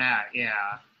Survivor. Mark Burnett,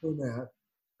 yeah. Burnett.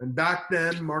 And back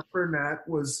then, Mark Burnett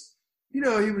was, he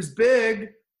was big,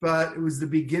 but it was the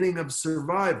beginning of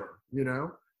Survivor,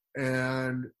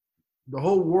 and the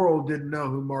whole world didn't know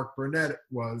who Mark Burnett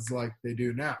was like they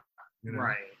do now,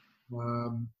 Right.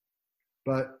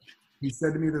 But he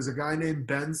said to me, there's a guy named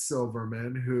Ben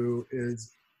Silverman who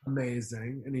is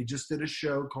amazing, and he just did a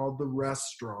show called The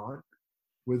Restaurant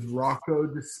with Rocco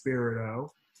DiSpirito.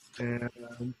 And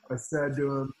I said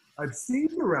to him, I've seen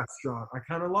The Restaurant. I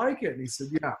kind of like it. And he said,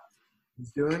 yeah,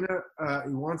 he's doing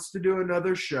he wants to do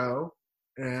another show,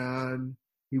 and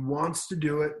he wants to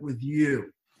do it with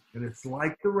you. And it's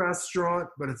like The Restaurant,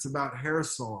 but it's about hair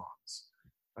salons.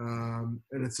 And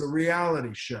it's a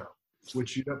reality show,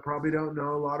 which you probably don't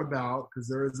know a lot about because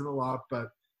there isn't a lot, but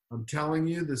I'm telling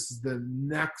you, this is the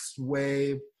next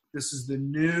wave. This is the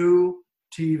new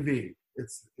TV.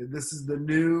 This is the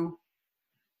new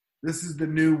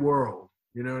world.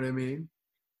 You know what I mean?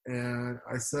 And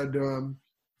I said to him,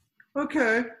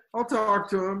 okay, I'll talk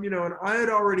to him, and I had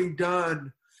already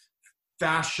done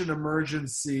Fashion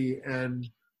Emergency and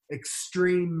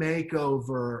Extreme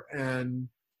Makeover and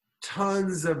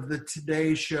tons of the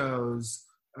Today shows,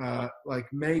 like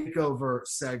makeover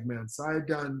segments. I had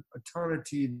done a ton of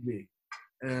TV.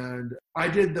 And I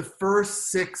did the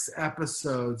first 6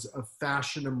 episodes of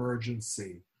Fashion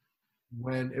Emergency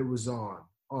when it was on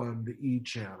the E!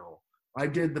 channel. I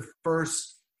did the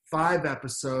first 5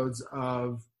 episodes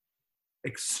of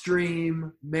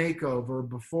Extreme Makeover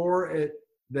before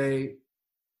they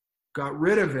got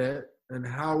rid of it, and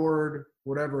Howard,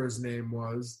 whatever his name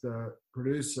was, the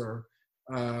producer,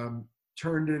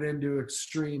 turned it into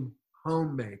Extreme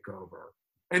Home Makeover.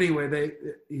 Anyway,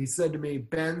 he said to me,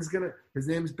 his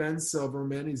name's Ben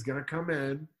Silverman. He's going to come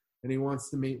in and he wants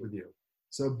to meet with you.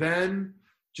 So Ben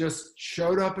just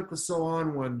showed up at the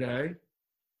salon one day,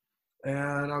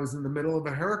 and I was in the middle of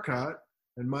a haircut,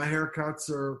 and my haircuts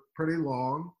are pretty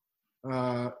long.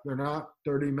 They're not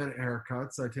 30-minute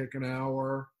haircuts. I take an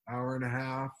hour and a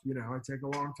half. I take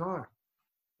a long time.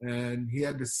 And he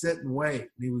had to sit and wait. And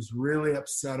he was really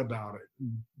upset about it.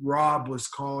 And Rob was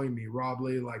calling me, Rob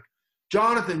Lee, like,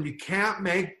 Jonathan, you can't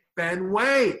make Ben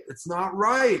wait. It's not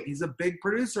right. He's a big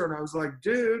producer. And I was like,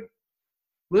 dude,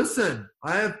 listen,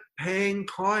 I have paying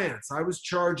clients. I was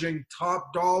charging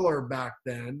top dollar back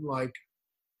then. Like,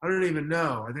 I don't even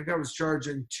know. I think I was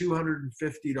charging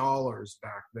 $250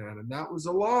 back then. And that was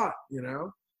a lot,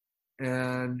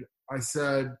 And I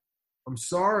said, I'm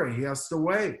sorry, he has to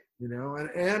wait,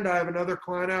 and I have another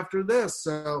client after this.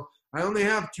 So I only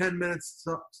have 10 minutes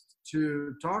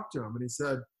to talk to him. And he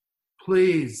said,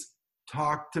 please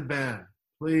talk to Ben.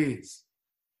 Please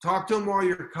talk to him while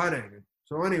you're cutting.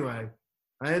 So anyway,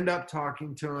 I end up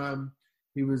talking to him.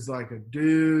 He was like a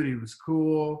dude. He was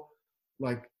cool,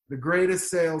 like the greatest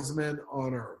salesman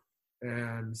on earth.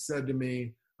 And said to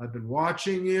me, I've been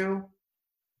watching you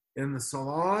in the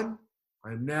salon.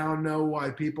 I now know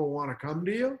why people want to come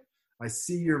to you. I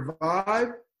see your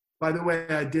vibe. By the way,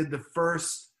 I did the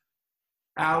first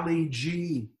Ali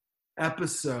G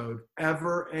episode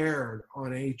ever aired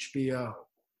on HBO.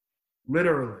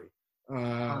 Literally.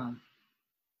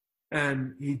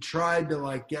 And he tried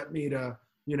to get me to,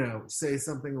 say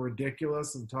something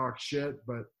ridiculous and talk shit,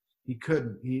 but he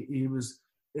couldn't. He was,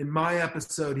 in my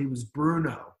episode, he was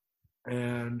Bruno.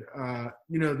 And,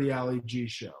 the Ali G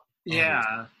show.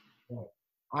 Yeah.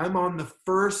 I'm on the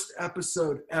first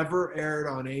episode ever aired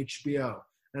on HBO.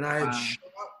 And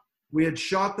we had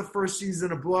shot the first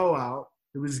season of Blowout.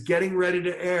 It was getting ready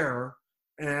to air.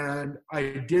 And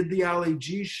I did the Ali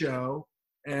G show.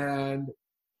 And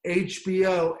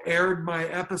HBO aired my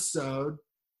episode.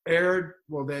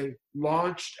 They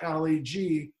launched Ali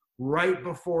G right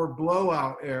before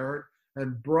Blowout aired.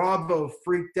 And Bravo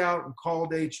freaked out and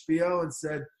called HBO and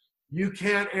said, you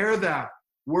can't air that.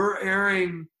 We're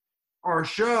airing our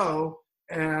show,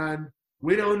 and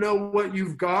we don't know what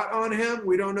you've got on him.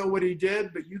 We don't know what he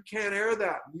did, but you can't air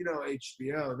that.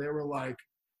 HBO, they were like,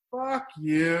 fuck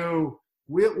you.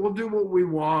 We'll do what we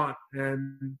want.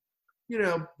 And,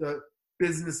 the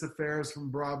business affairs from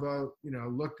Bravo,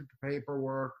 looked at the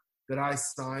paperwork that I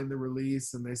signed the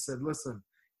release, and they said, listen,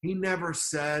 he never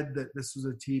said that this was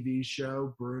a TV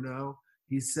show, Bruno.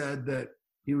 He said that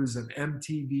he was an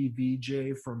MTV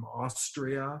VJ from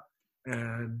Austria.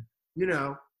 And,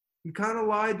 he kind of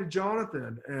lied to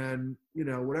Jonathan, and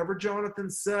whatever Jonathan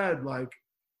said, like,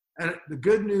 and the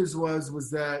good news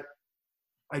was that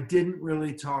I didn't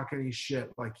really talk any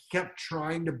shit. Like, he kept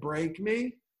trying to break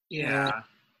me. Yeah. I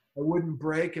wouldn't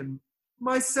break, and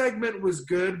my segment was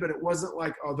good, but it wasn't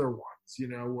like other ones,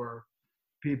 where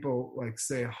people like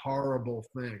say horrible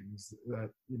things that,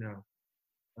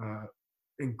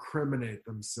 incriminate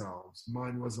themselves.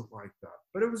 Mine wasn't like that,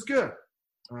 but it was good.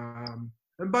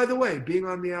 And by the way, being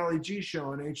on the Ali G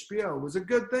show on HBO was a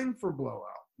good thing for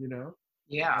Blowout,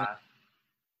 Yeah.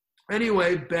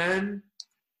 Anyway, Ben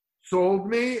sold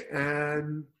me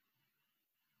and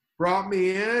brought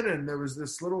me in, and there was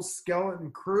this little skeleton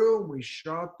crew, and we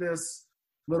shot this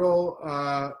little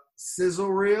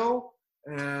sizzle reel,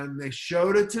 and they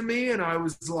showed it to me, and I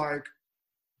was like,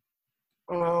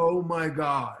 oh my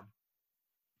God.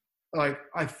 Like,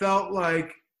 I felt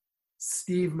like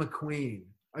Steve McQueen.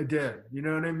 I did. You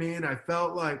know what I mean? I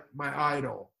felt like my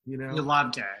idol, You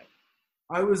loved it.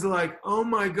 I was like, oh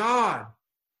my God.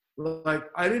 Like,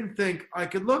 I didn't think I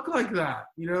could look like that.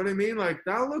 You know what I mean? Like,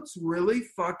 that looks really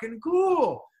fucking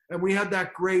cool. And we had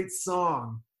that great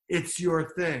song, It's Your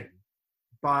Thing,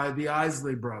 by the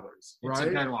Isley Brothers, right? It's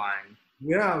a good one.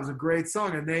 Yeah, it was a great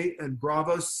song. And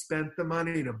Bravo spent the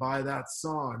money to buy that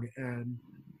song.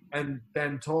 And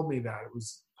Ben told me that it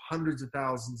was hundreds of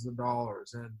thousands of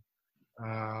dollars.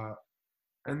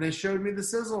 And they showed me the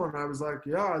sizzle, and I was like,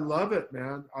 yeah, I love it,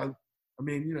 man. I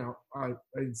mean, I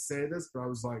didn't say this, but I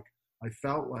was like, I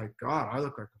felt like, God, I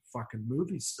look like a fucking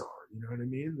movie star. You know what I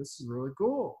mean? This is really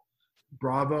cool.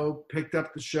 Bravo picked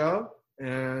up the show,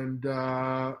 and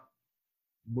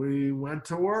we went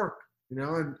to work,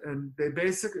 and they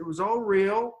basically, it was all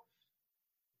real.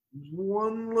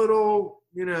 One little,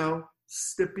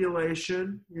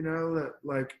 stipulation, that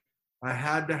like I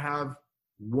had to have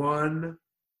one,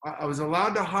 I was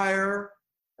allowed to hire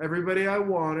everybody I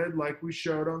wanted, like we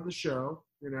showed on the show,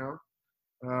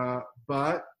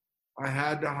 but I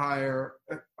had to hire,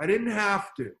 I didn't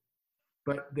have to,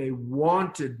 but they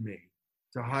wanted me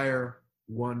to hire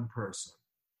one person.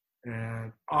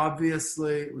 And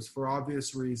obviously, it was for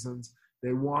obvious reasons.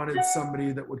 They wanted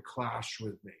somebody that would clash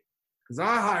with me. Because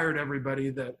I hired everybody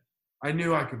that I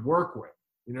knew I could work with.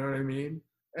 You know what I mean?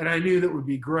 And I knew that would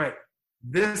be great.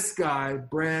 This guy,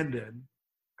 Brandon,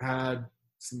 had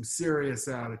some serious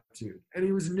attitude. And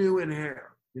he was new in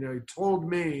hair. He told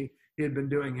me he had been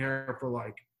doing hair for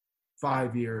like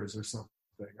 5 years or something.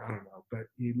 I don't know. But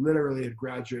he literally had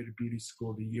graduated beauty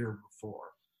school the year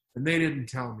before. And they didn't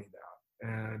tell me that.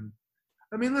 And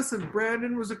I mean, listen,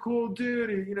 Brandon was a cool dude.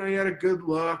 He had a good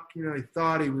look.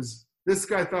 This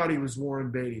guy thought he was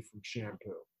Warren Beatty from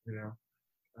Shampoo,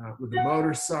 with a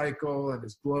motorcycle and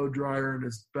his blow dryer and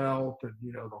his belt and,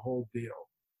 the whole deal.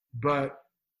 But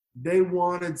they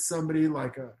wanted somebody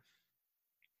like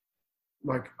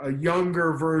a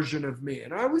younger version of me.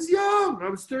 And I was young. I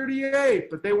was 38,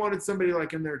 but they wanted somebody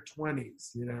like in their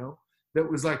 20s, that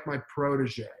was like my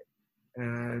protege.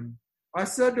 And I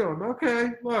said to him,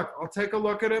 okay, look, I'll take a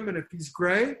look at him. And if he's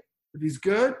great, if he's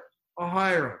good, I'll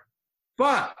hire him.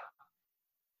 But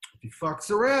if he fucks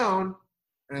around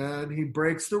and he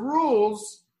breaks the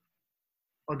rules,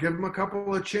 I'll give him a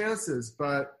couple of chances.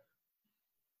 But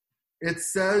it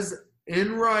says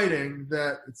in writing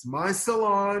that it's my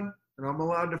salon and I'm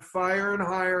allowed to fire and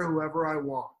hire whoever I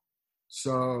want.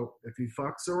 So if he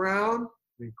fucks around,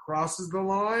 he crosses the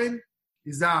line,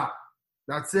 he's out.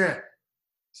 That's it.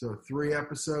 So 3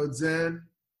 episodes in,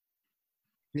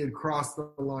 he had crossed the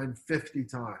line 50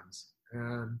 times.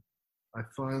 And I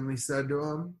finally said to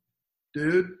him,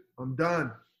 dude, I'm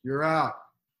done. You're out.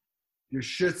 Your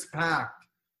shit's packed.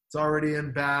 It's already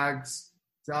in bags.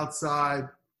 It's outside.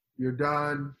 You're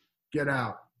done. Get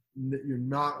out. You're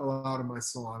not allowed in my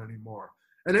salon anymore.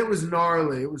 And it was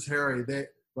gnarly. It was hairy.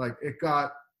 It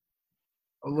got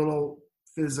a little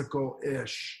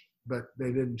physical-ish, but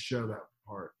they didn't show that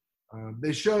part.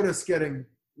 They showed us getting,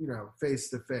 face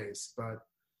to face, but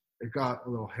it got a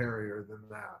little hairier than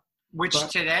that. Which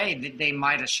today they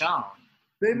might have shown.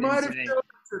 They might have shown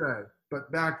it today,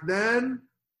 but back then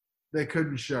they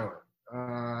couldn't show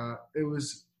it. It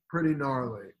was pretty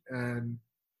gnarly. And,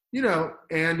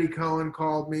 Andy Cohen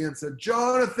called me and said,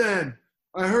 Jonathan,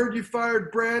 I heard you fired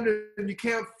Brandon and you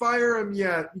can't fire him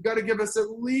yet. You got to give us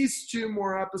at least 2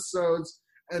 more episodes.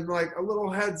 And like a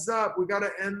little heads up, we got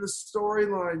to end the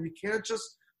storyline. You can't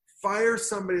just fire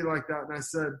somebody like that. And I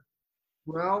said,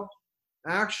 well,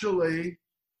 actually,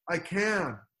 I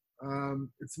can.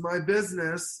 It's my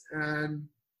business. And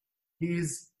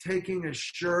he's taking his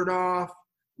shirt off,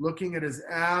 looking at his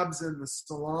abs in the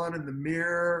salon in the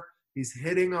mirror. He's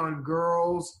hitting on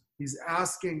girls. He's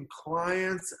asking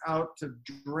clients out to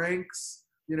drinks,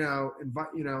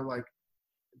 like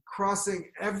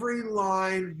crossing every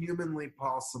line humanly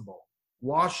possible.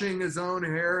 Washing his own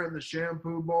hair in the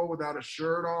shampoo bowl without a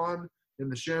shirt on in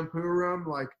the shampoo room.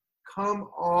 Like, come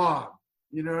on.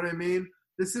 You know what I mean?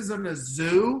 This isn't a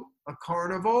zoo, a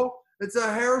carnival. It's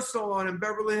a hair salon in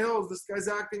Beverly Hills. This guy's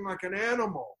acting like an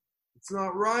animal. It's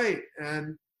not right.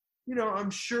 And,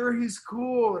 I'm sure he's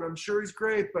cool and I'm sure he's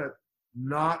great, but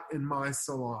not in my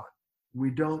salon.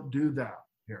 We don't do that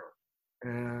here.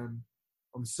 And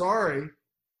I'm sorry,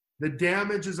 the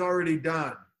damage is already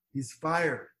done. He's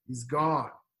fired. He's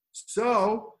gone.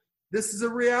 So this is a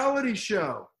reality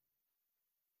show.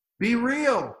 Be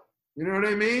real. You know what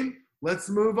I mean? Let's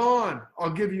move on.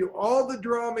 I'll give you all the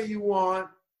drama you want.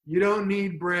 You don't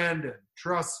need Brandon.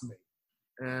 Trust me.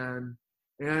 And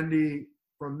Andy,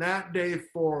 from that day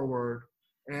forward,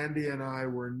 Andy and I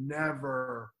were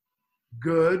never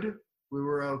good. We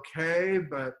were okay,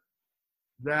 but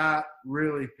that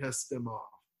really pissed him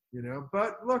off,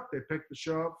 But look, they picked the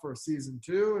show up for season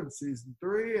 2 and season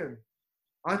 3, and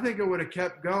I think it would have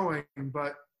kept going,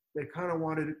 but they kind of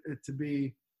wanted it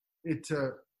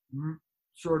to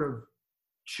sort of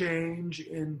change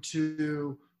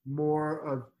into more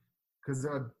of, because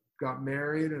I got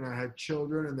married and I had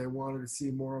children and they wanted to see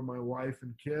more of my wife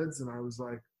and kids, and I was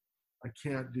like, I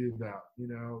can't do that,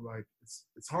 like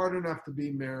it's hard enough to be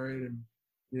married, and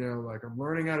like I'm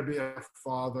learning how to be a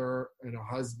father and a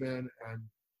husband, and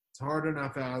it's hard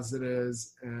enough as it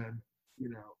is, and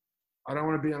I don't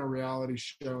want to be on a reality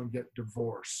show and get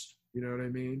divorced, you know what I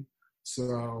mean?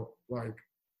 So like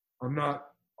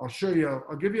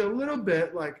I'll give you a little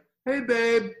bit, like, hey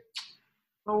babe,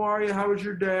 how are you? How was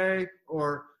your day?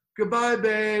 Or goodbye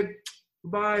babe,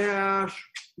 goodbye Ash,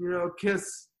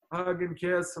 kiss, hug and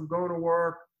kiss, I'm going to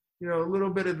work, a little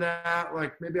bit of that.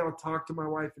 Like maybe I'll talk to my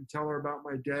wife and tell her about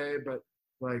my day, but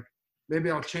like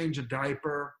maybe I'll change a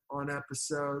diaper on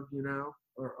episode,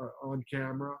 or on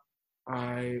camera.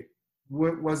 I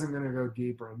wasn't going to go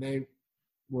deeper. And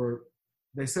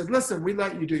they said, listen, we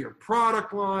let you do your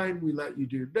product line. We let you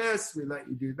do this. We let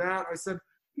you do that. I said,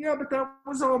 yeah, but that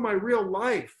was all my real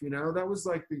life. That was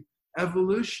like the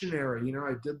evolutionary,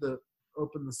 I did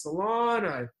open the salon.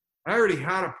 I already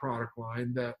had a product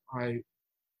line that I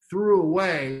threw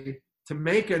away to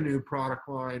make a new product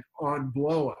line on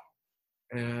Blowout,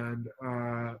 and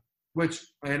which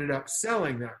I ended up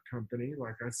selling that company,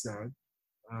 like I said.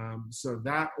 So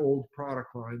that old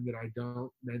product line that I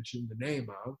don't mention the name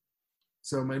of.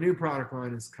 So my new product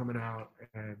line is coming out,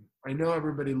 and I know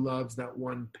everybody loves that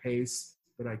one paste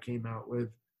that I came out with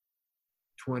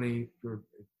 20 or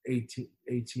 18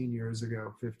 years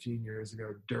ago, 15 years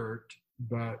ago, Dirt,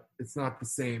 but it's not the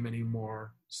same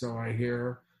anymore. So I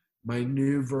hear my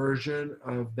new version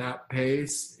of that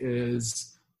paste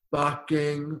is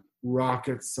fucking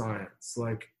rocket science.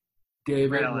 Like,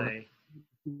 David, Really?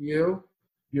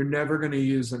 You're never going to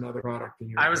use another product in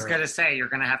your I was hair. going to say, you're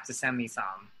going to have to send me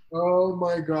some. Oh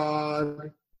my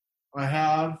God. I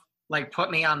have. Like,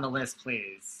 put me on the list,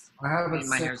 please. I have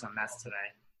My hair's a mess today.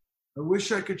 I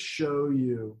wish I could show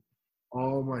you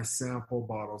all my sample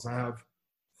bottles. I have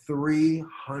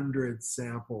 300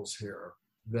 samples here.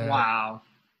 Wow.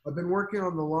 I've been working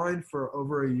on the line for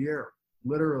over a year.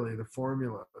 Literally, the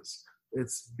formulas.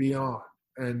 It's beyond.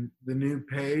 And the new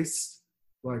paste,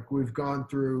 like we've gone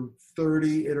through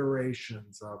 30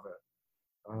 iterations of it.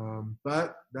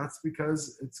 But that's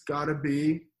because it's got to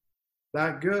be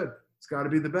that good. It's got to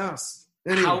be the best.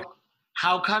 Anyway.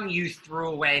 How come you threw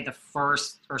away the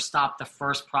first or stopped the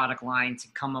first product line to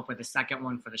come up with the second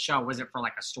one for the show? Was it for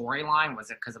like a storyline?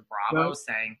 Was it because of Bravo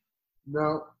saying?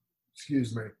 No,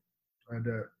 excuse me. I had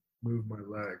to move my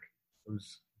leg. I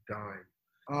was dying.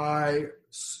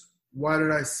 Why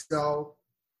did I sell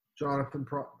Jonathan?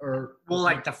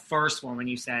 Like the first one when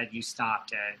you said you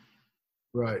stopped it.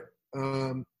 Right.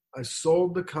 I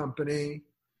sold the company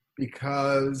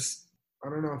because I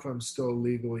don't know if I'm still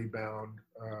legally bound,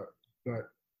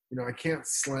 but I can't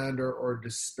slander or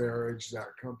disparage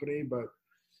that company. But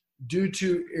due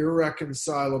to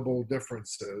irreconcilable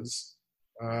differences,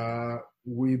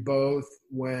 we both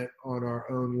went on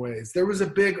our own ways. There was a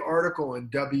big article in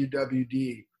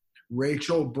WWD.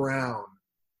 Rachel Brown,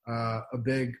 a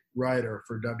big writer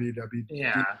for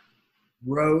WWD,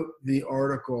 wrote the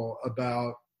article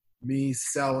about me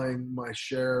selling my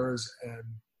shares and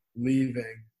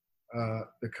leaving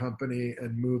the company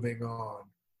and moving on.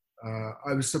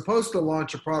 I was supposed to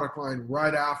launch a product line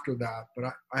right after that,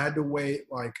 but I had to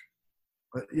wait like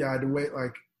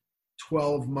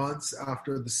 12 months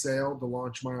after the sale to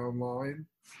launch my own line.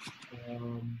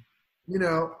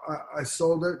 I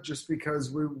sold it just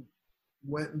because we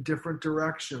went in different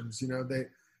directions.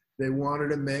 They wanted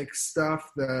to make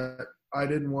stuff that I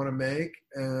didn't want to make,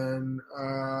 and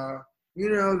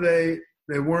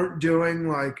they weren't doing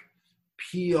like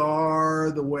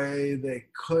PR the way they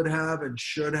could have and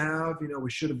should have. We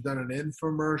should have done an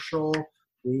infomercial.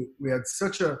 We had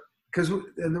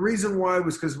and the reason why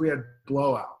was because we had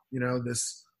Blowout.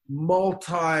 This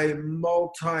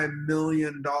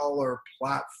multi-million-dollar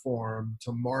platform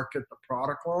to market the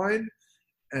product line,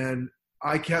 and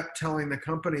I kept telling the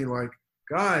company, like,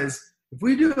 guys, if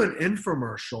we do an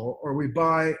infomercial or we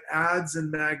buy ads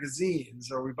in magazines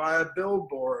or we buy a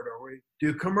billboard or we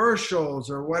do commercials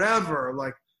or whatever,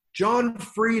 like John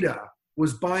Frieda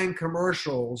was buying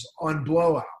commercials on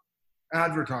Blowout,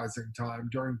 advertising time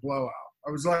during Blowout.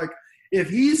 I was like, if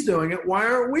he's doing it, why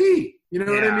aren't we? You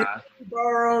know what I mean? We buy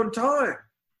our own time.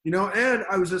 And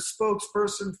I was a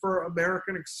spokesperson for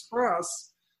American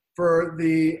Express for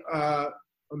the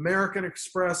American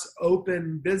Express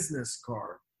Open business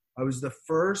card. I was the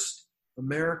first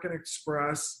American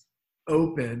Express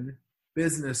Open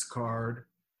business card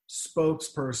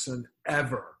spokesperson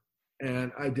ever.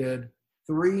 And I did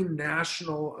 3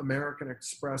 national American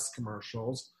Express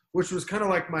commercials, which was kind of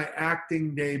like my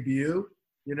acting debut,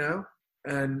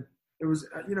 and it was,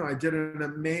 I did an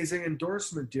amazing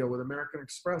endorsement deal with American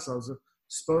Express. I was a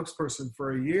spokesperson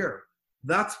for a year.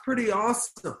 That's pretty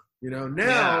awesome.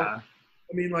 Now,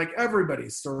 I mean, like everybody,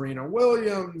 Serena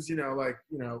Williams,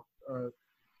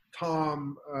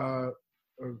 Tom,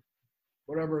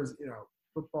 whatever is,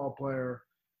 football player,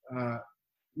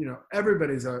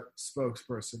 everybody's a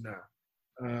spokesperson now.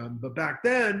 But back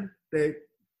then,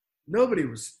 nobody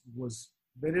was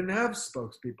they didn't have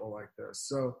spokespeople like this.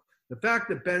 So the fact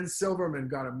that Ben Silverman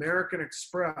got American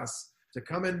Express to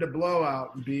come into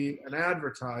Blowout and be an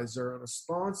advertiser and a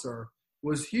sponsor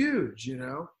was huge,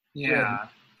 Yeah.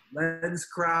 Lens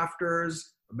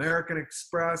Crafters, American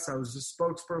Express. I was the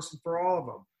spokesperson for all of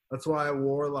them. That's why I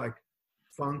wore like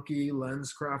funky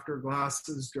Lens Crafter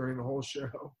glasses during the whole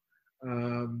show.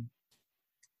 And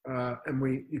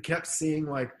you kept seeing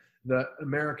like the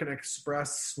American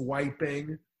Express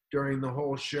swiping during the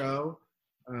whole show.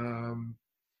 And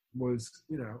it was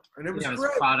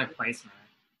great. Product placement.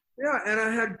 Yeah, and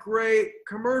I had great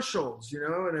commercials,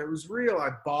 and it was real.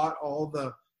 I bought all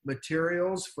the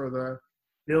materials for the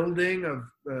building of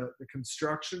the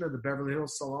construction of the Beverly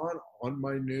Hills Salon on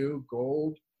my new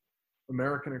gold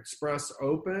American Express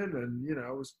Open, and it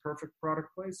was perfect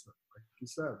product placement, like you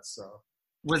said. So,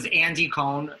 was Andy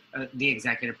Cohen the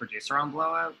executive producer on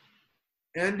Blowout?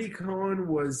 Andy Cohen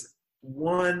was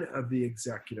one of the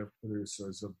executive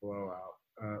producers of Blowout.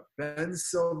 Ben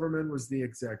Silverman was the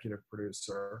executive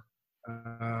producer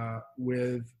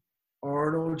with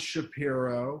Arnold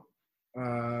Shapiro,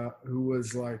 who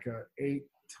was like a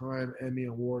 8-time Emmy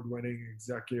Award-winning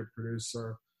executive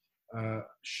producer.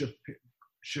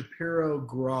 Shapiro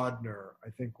Grodner, I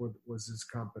think, was his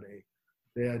company.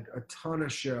 They had a ton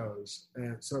of shows.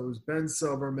 And so it was Ben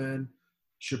Silverman,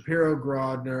 Shapiro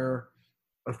Grodner,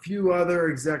 a few other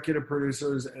executive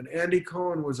producers, and Andy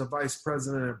Cohen was a vice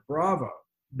president at Bravo.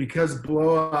 Because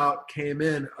Blowout came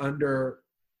in under,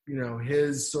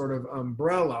 his sort of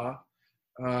umbrella,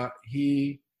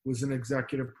 he was an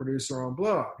executive producer on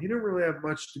Blowout. He didn't really have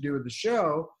much to do with the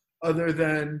show other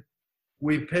than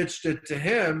we pitched it to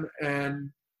him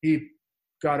and he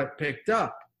got it picked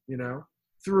up,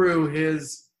 through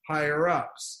his higher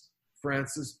ups,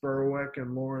 Francis Berwick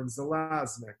and Lauren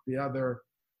Zalaznik, the other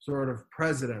sort of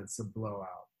presidents of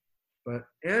Blowout. But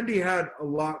Andy had a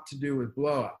lot to do with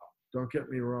Blowout. Don't get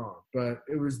me wrong, but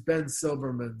it was Ben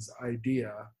Silverman's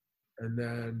idea. And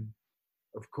then,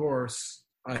 of course,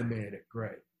 I made it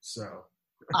great. So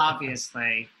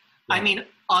obviously, yeah. I mean,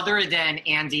 other than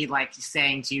Andy, like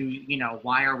saying to you,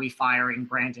 why are we firing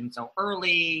Brandon so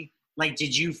early? Like,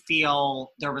 did you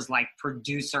feel there was like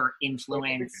producer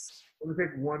influence? Let me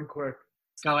take one quick.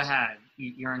 Go ahead.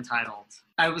 You're entitled.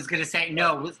 I was going to say,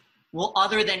 no, well,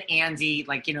 other than Andy,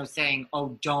 like, saying,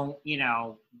 oh, don't,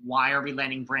 why are we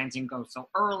letting Brandon go so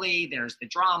early? There's the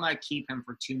drama. Keep him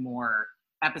for 2 more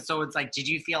episodes. Like, did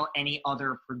you feel any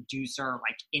other producer,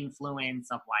 like,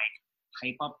 influence of, like,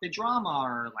 hype up the drama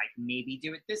or, like, maybe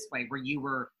do it this way, where you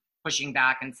were pushing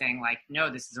back and saying, like, no,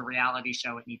 this is a reality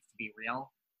show. It needs to be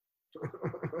real?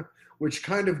 Which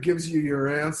kind of gives you your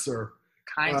answer.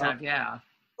 Kind of, yeah.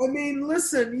 I mean,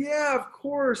 listen, yeah, of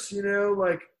course,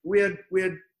 like, we had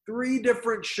 3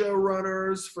 different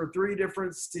showrunners for 3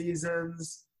 different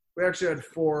seasons. We actually had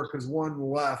 4 because one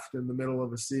left in the middle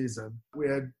of a season. We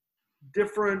had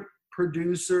different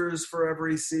producers for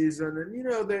every season. And,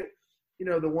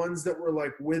 the ones that were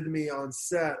like with me on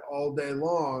set all day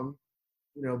long,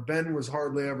 Ben was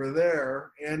hardly ever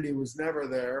there. Andy was never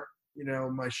there.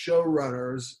 My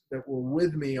showrunners that were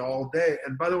with me all day.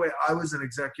 And by the way, I was an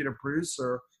executive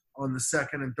producer on the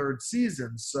second and third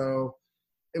season. So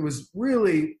it was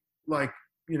really like,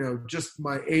 just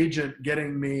my agent at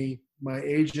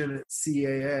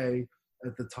CAA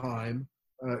at the time,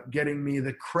 getting me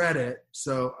the credit.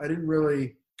 So I didn't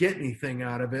really get anything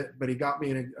out of it, but he got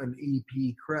me an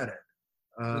EP credit.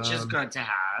 Which is good to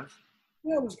have.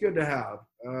 Yeah, it was good to have.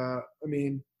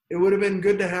 It would have been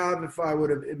good to have if I would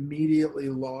have immediately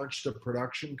launched a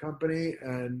production company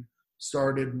and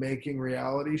started making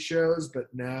reality shows. But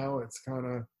now it's kind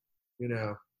of,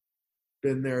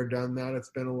 been there, done that.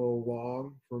 It's been a little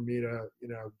long for me to,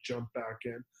 jump back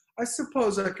in. I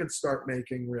suppose I could start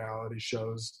making reality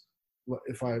shows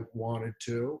if I wanted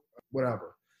to,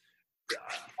 whatever.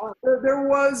 There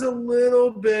was a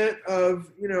little bit of,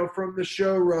 from the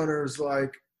showrunners,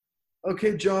 like,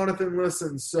 okay, Jonathan,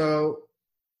 listen, so,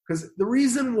 because the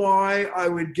reason why I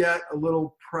would get a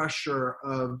little pressure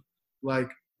of, like,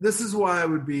 this is why I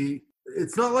would be,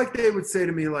 it's not like they would say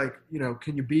to me, like,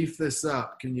 can you beef this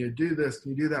up? Can you do this?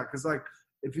 Can you do that? Because, like,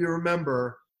 if you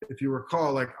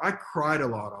recall, like, I cried a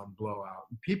lot on Blowout.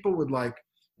 And people would, like,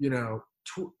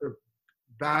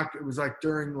 back, it was like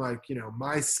during, like,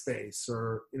 MySpace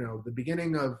or, the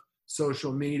beginning of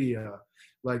social media,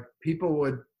 like, people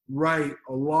would write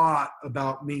a lot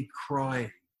about me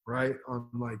crying, right, on,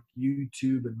 like,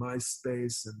 YouTube and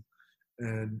MySpace,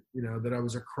 and that I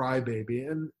was a crybaby.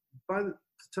 And to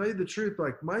tell you the truth,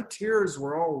 like, my tears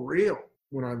were all real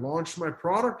when I launched my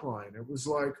product line. It was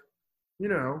like,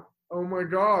 oh my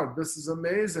God, this is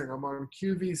amazing. I'm on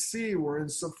QVC. We're in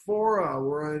Sephora.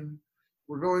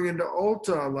 We're going into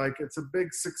Ulta. Like, it's a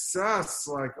big success,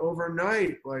 like,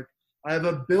 overnight. Like, I have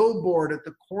a billboard at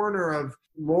the corner of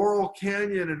Laurel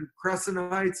Canyon and Crescent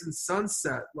Heights and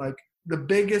Sunset, like the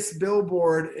biggest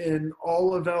billboard in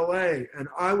all of LA. And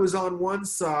I was on one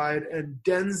side and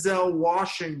Denzel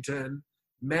Washington,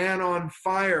 Man on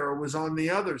Fire, was on the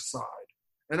other side.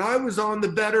 And I was on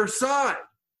the better side.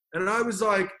 And I was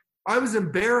like, I was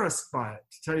embarrassed by it,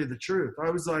 to tell you the truth. I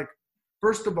was like,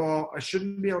 first of all, I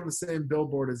shouldn't be on the same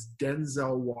billboard as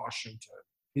Denzel Washington.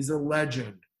 He's a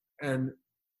legend and,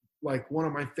 like, one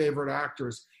of my favorite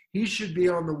actors. He should be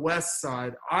on the west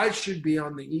side. I should be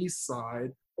on the east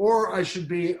side, or I should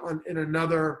be on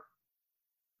another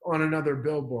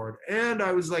billboard. And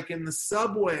I was, like, in the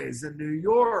subways in New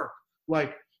York,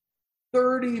 like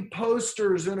 30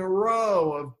 posters in a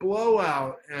row of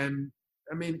Blowout. And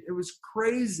I mean, it was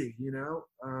crazy,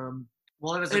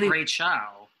 Well, it was a great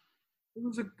show.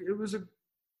 It was a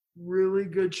really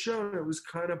good show. It was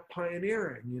kind of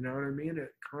pioneering, you know what I mean? It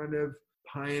kind of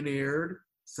pioneered,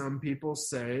 some people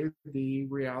say, the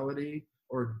reality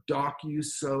or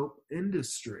docu-soap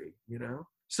industry,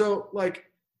 So, like,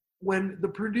 when the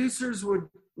producers would,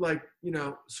 like,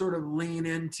 sort of lean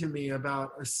into me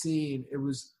about a scene, it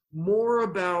was more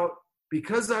about,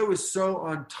 because I was so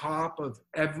on top of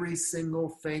every single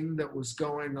thing that was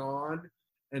going on,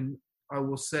 and I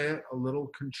will say it, a little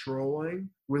controlling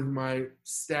with my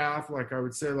staff. Like, I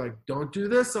would say, like, don't do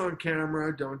this on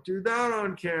camera, don't do that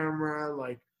on camera,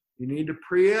 like, you need to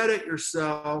pre-edit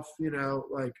yourself,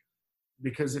 like,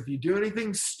 because if you do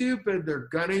anything stupid, they're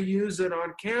gonna use it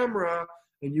on camera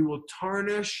and you will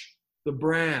tarnish the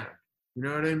brand. You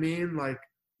know what I mean? Like,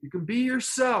 you can be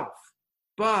yourself,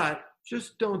 but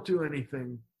just don't do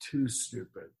anything too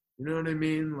stupid. You know what I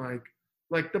mean?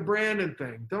 Like the Brandon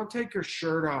thing. Don't take your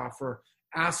shirt off or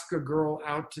ask a girl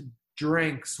out to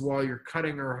drinks while you're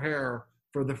cutting her hair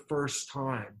for the first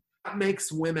time. That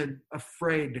makes women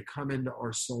afraid to come into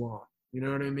our salon. You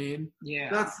know what I mean? Yeah.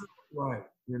 That's right,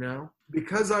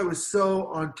 Because I was so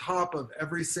on top of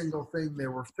every single thing they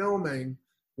were filming,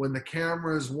 when the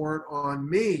cameras weren't on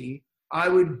me, I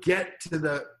would get to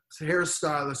the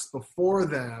hairstylist before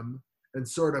them and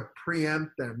sort of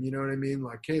preempt them. You know what I mean?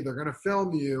 Like, hey, they're going to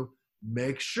film you.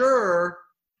 Make sure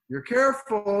you're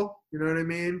careful. You know what I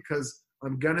mean? Because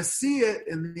I'm going to see it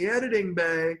in the editing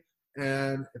bay.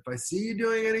 And if I see you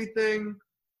doing anything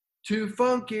too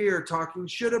funky or talking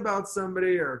shit about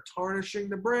somebody or tarnishing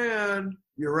the brand,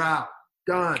 you're out.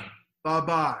 Done.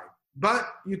 Bye-bye. But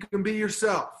you can be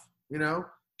yourself,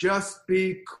 Just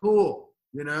be cool,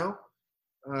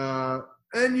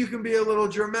 And you can be a little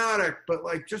dramatic, but,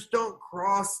 like, just don't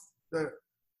cross the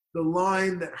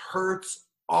line that hurts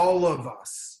all of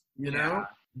us, Yeah.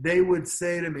 They would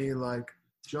say to me, like,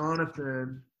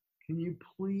 Jonathan, can you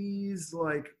please,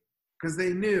 like, because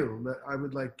they knew that I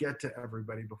would, like, get to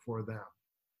everybody before them.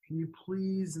 can you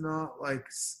please not like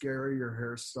scare your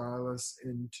hairstylist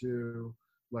into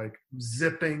like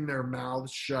zipping their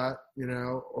mouths shut,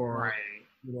 or, Right.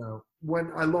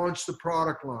 when I launched the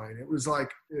product line, it was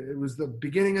the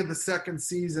beginning of the second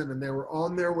season and they were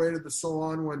on their way to the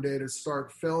salon one day to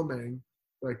start filming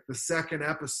like the second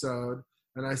episode.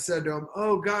 And I said to them,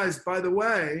 oh guys, by the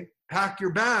way, pack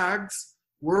your bags.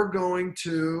 We're going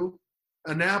to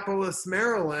Annapolis,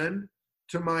 Maryland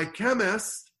to my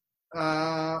chemist.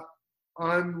 I'm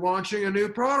launching a new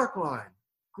product line.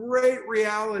 Great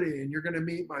reality. And you're going to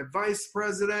meet my vice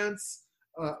president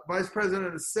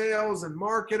of sales and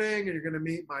marketing. And you're going to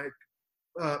meet my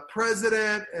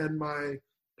president and my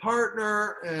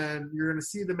partner. And you're going to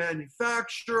see the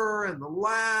manufacturer and the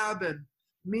lab and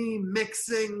me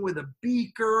mixing with a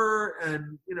beaker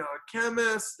and, a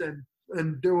chemist. And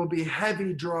there will be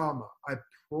heavy drama. I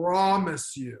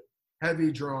promise you,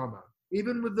 heavy drama.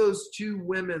 Even with those two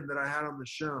women that I had on the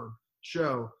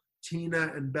show,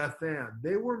 Tina and Beth Ann,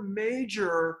 they were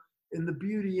major in the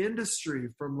beauty industry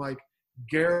from like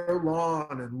Guerlain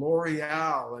and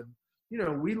L'Oreal. And,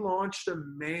 we launched a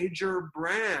major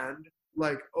brand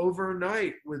like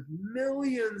overnight with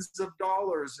millions of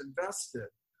dollars invested.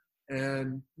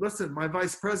 And listen, my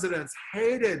vice presidents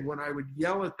hated when I would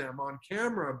yell at them on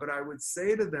camera, but I would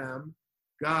say to them,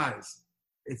 guys,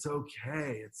 it's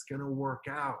okay. It's going to work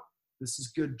out. This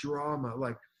is good drama.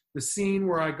 Like the scene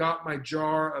where I got my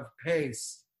jar of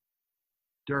paste,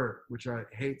 dirt, which I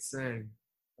hate saying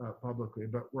publicly,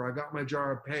 but where I got my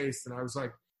jar of paste and I was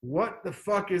like, what the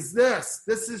fuck is this?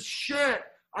 This is shit.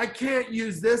 I can't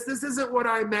use this. This isn't what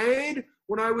I made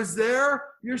when I was there.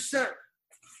 You're set.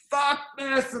 Fuck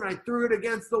this. And I threw it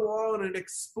against the wall and it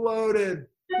exploded.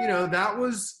 That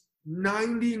was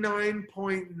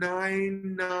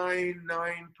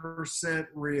 99.999%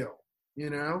 real.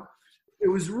 It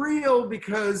was real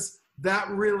because that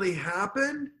really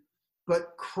happened,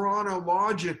 but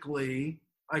chronologically,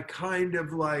 I kind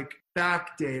of like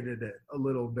backdated it a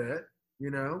little bit,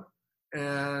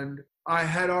 and I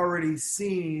had already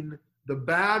seen the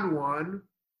bad one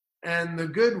and the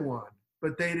good one,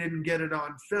 but they didn't get it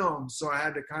on film. So I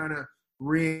had to kind of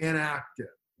reenact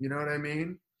it. You know what I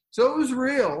mean? So it was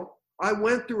real. I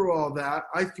went through all that.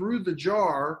 I threw the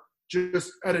jar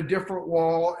just at a different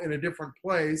wall in a different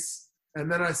place. And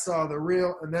then I saw the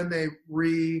real, and then they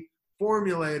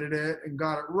reformulated it and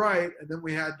got it right. And then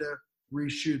we had to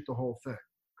reshoot the whole thing.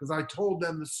 Because I told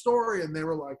them the story and they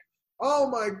were like, oh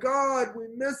my God, we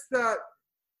missed that.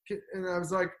 And I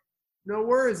was like, no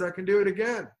worries, I can do it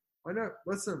again. Why not?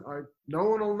 Listen, no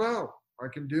one will know. I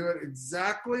can do it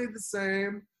exactly the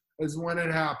same as when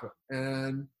it happened.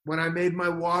 And when I made my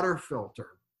water filter,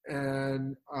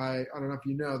 and I don't know if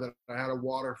you know that I had a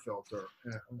water filter,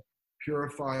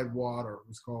 purified water, it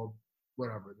was called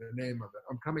whatever, the name of it.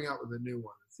 I'm coming out with a new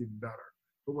one. It's even better.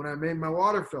 But when I made my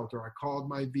water filter, I called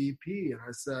my VP and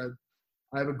I said,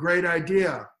 I have a great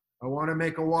idea. I want to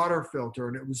make a water filter.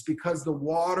 And it was because the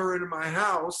water in my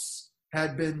house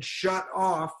had been shut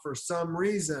off for some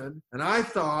reason. And I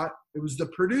thought it was the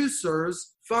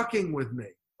producers fucking with me.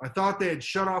 I thought they had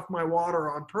shut off my water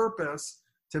on purpose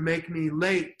to make me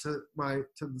late to the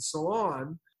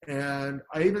salon. And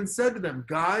I even said to them,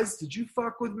 guys, did you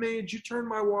fuck with me? Did you turn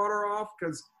my water off?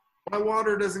 Because my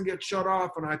water doesn't get shut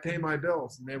off and I pay my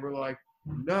bills. And they were like,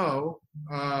 no,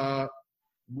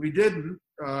 we didn't.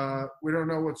 We don't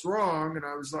know what's wrong. And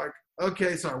I was like,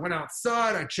 okay. So I went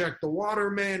outside. I checked the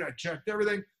water main. I checked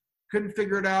everything. Couldn't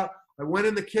figure it out. I went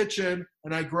in the kitchen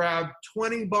and I grabbed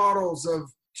 20 bottles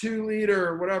of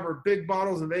 2-liter, whatever, big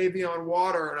bottles of Evian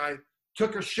water. And I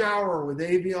took a shower with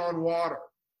Evian water.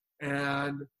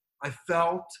 And I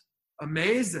felt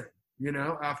amazing,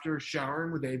 after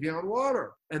showering with Evian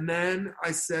water. And then I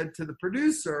said to the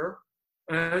producer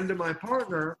and to my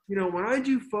partner, when I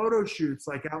do photo shoots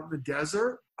like out in the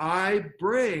desert, I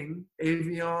bring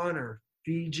Evian or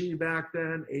Fiji back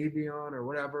then, Evian or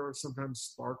whatever,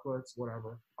 sometimes Sparklets,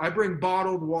 whatever. I bring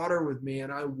bottled water with me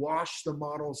and I wash the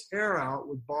model's hair out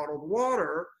with bottled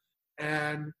water,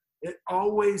 and it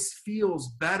always feels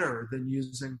better than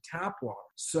using tap water.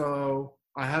 So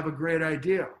I have a great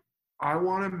idea. I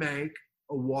want to make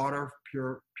a water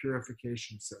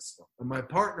purification system. And my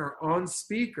partner on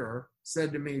speaker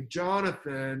said to me,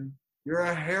 Jonathan, you're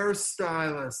a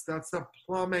hairstylist. That's a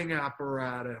plumbing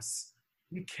apparatus.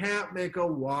 You can't make a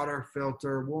water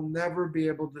filter. We'll never be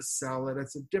able to sell it.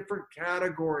 It's a different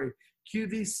category.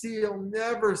 QVC will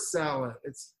never sell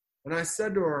it. And I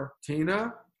said to her,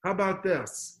 Tina, how about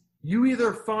this? You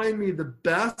either find me the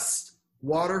best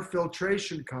water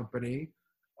filtration company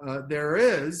there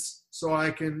is, so I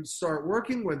can start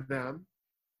working with them,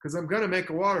 because I'm going to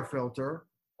make a water filter,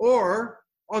 or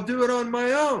I'll do it on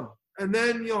my own. And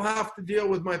then you'll have to deal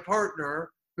with my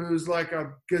partner, who's like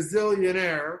a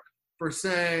gazillionaire, for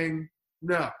saying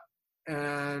no.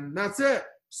 And that's it.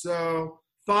 So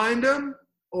find him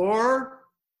or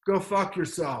go fuck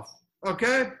yourself.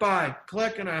 Okay, bye.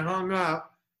 Click, and I hung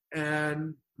up.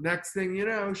 And next thing you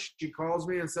know, she calls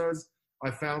me and says, I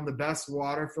found the best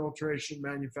water filtration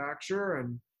manufacturer,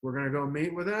 and we're going to go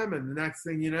meet with them. And the next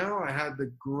thing you know, I had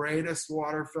the greatest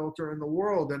water filter in the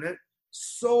world, and it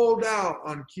sold out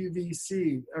on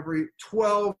QVC every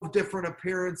 12 different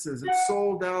appearances. It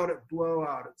sold out at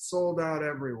Blowout. It sold out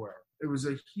everywhere. It was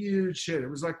a huge hit. It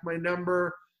was like my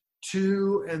number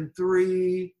 2 and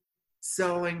 3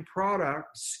 selling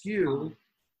SKU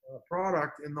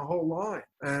product in the whole line.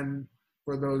 And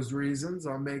for those reasons,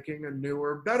 I'm making a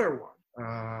newer, better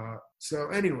one. So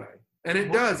anyway, and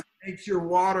it does. It makes your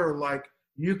water like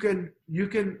you can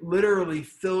literally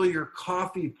fill your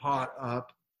coffee pot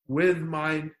up with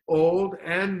my old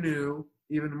and new,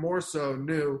 even more so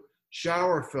new,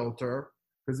 shower filter,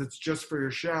 because it's just for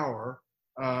your shower.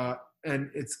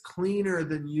 And it's cleaner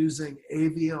than using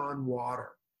Evian water,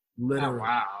 literally. Oh,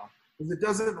 wow. Because it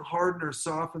doesn't harden or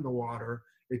soften the water.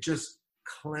 It just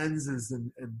cleanses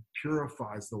and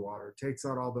purifies the water. It takes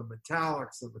out all the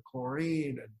metallics and the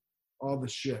chlorine and all the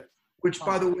shit. Which,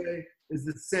 by the way, is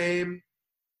the same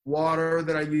water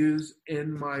that I use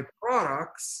in my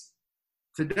products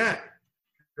today.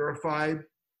 Purified,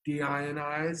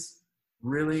 deionized,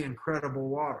 really incredible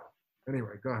water.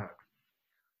 Anyway, go ahead.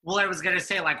 Well, I was going to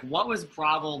say, like, what was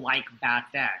Bravo like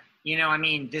back then? You know, I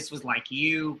mean, this was like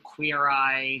you, Queer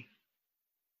Eye,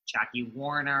 Jackie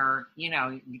Warner, you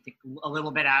know, a little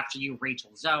bit after you,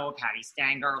 Rachel Zoe, Patty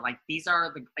Stanger. Like, these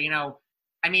are the, you know,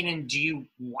 I mean, and do you,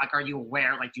 like, are you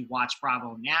aware, like, do you watch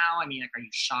Bravo now? I mean, like, are you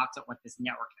shocked at what this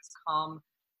network has come?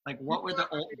 Like, what were the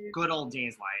good old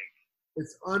days like?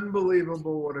 It's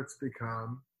unbelievable what it's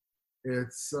become.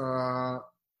 It's, I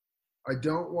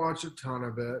don't watch a ton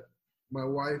of it. My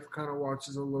wife kind of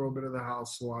watches a little bit of the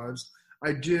Housewives.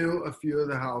 I do a few of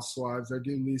the Housewives. I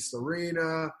do Lisa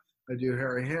Rinna. I do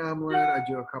Harry Hamlin. I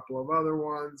do a couple of other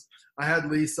ones. I had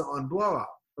Lisa on Blowout.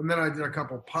 And then I did a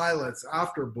couple pilots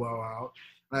after Blowout.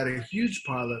 I had a huge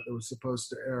pilot that was supposed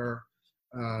to air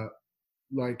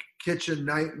like Kitchen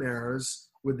Nightmares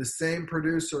with the same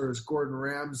producer as Gordon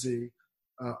Ramsay.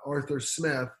 Arthur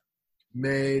Smith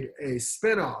made a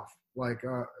spinoff, like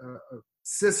a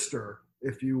sister,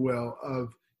 if you will,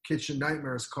 of Kitchen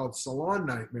Nightmares called Salon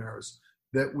Nightmares,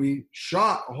 that we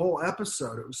shot a whole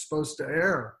episode. It was supposed to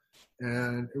air,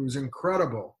 and it was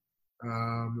incredible.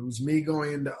 It was me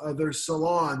going into other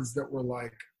salons that were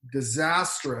like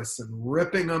disastrous and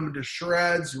ripping them to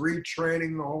shreds,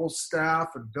 retraining the whole staff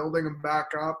and building them back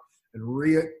up, and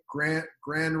grand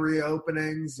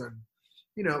reopenings, and,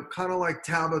 you know, kind of like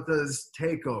Tabitha's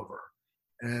Takeover.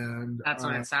 And that's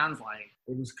what it sounds like.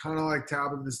 It was kind of like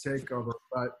Tabitha's Takeover,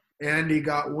 but Andy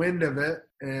got wind of it,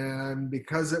 and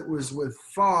because it was with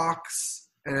Fox,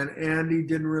 and Andy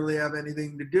didn't really have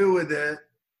anything to do with it,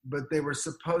 but they were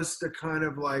supposed to kind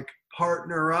of like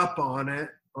partner up on it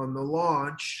on the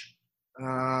launch,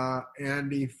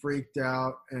 Andy freaked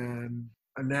out and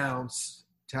announced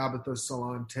Tabitha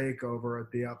Salon Takeover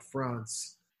at the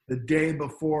Upfronts. The day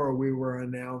before we were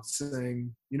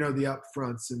announcing, you know, the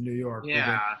Upfronts in New York.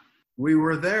 Yeah. We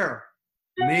were there.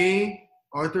 Me,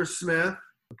 Arthur Smith,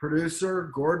 the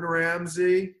producer, Gordon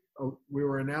Ramsay. We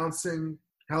were announcing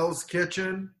Hell's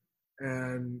Kitchen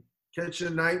and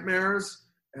Kitchen Nightmares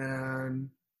and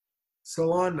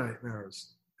Salon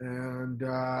Nightmares. And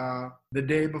the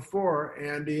day before,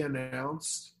 Andy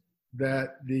announced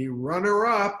that the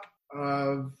runner-up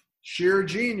of Sheer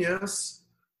Genius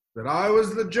that I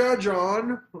was the judge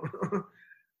on,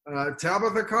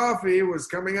 Tabitha Coffee, was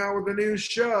coming out with a new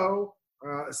show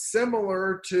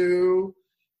similar to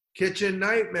Kitchen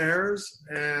Nightmares.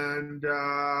 And,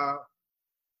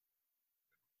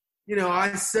 you know,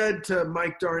 I said to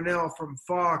Mike Darnell from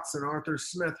Fox and Arthur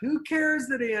Smith, who cares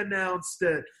that he announced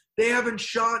it? They haven't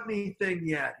shot anything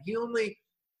yet.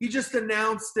 He just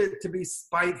announced it to be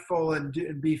spiteful and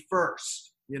be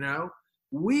first, you know?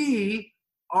 We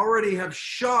already have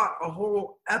shot a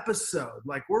whole episode.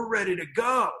 Like, we're ready to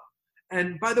go.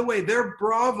 And by the way, they're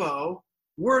Bravo.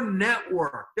 We're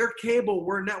network. They're cable.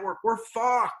 We're network. We're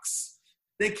Fox.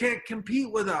 They can't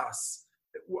compete with us.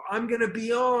 I'm going to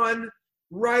be on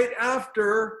right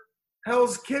after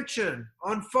Hell's Kitchen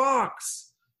on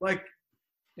Fox. Like,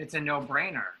 it's a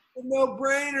no-brainer. A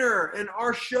no-brainer. And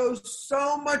our show's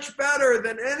so much better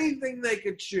than anything they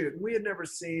could shoot. We had never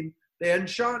seen. They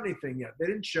hadn't shot anything yet. They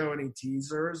didn't show any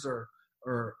teasers or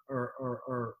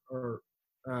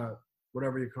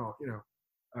whatever you call it, you know,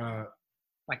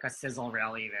 Like a sizzle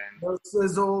reel even. No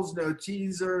sizzles, no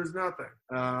teasers, nothing.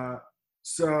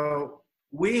 So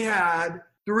we had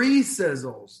 3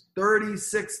 sizzles, 30,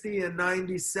 60, and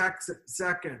 90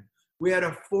 second. We had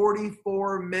a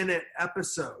 44-minute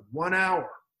episode, 1 hour,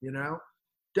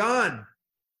 done.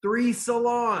 3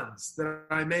 salons that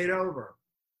I made over.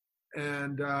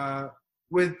 And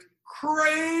with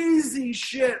crazy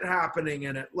shit happening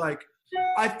in it. Like,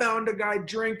 I found a guy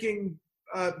drinking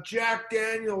Jack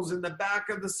Daniels in the back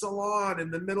of the salon in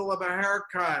the middle of a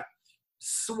haircut,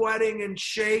 sweating and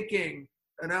shaking,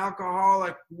 an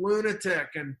alcoholic lunatic,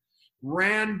 and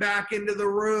ran back into the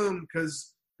room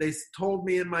because they told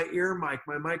me in my ear mic,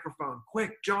 my microphone,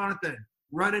 quick, Jonathan,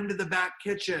 run into the back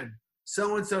kitchen.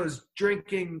 So-and-so's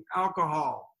drinking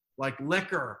alcohol, like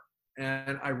liquor.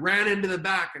 And I ran into the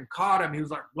back and caught him. He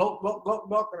was like, look, look, look,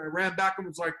 look. And I ran back and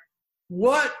was like,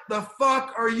 what the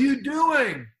fuck are you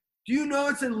doing? Do you know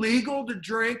it's illegal to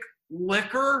drink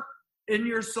liquor in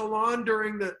your salon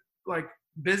during the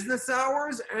business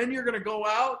hours? And you're going to go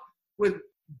out with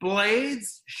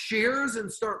blades, shears,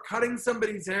 and start cutting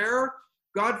somebody's hair?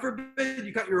 God forbid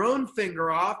you cut your own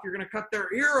finger off. You're going to cut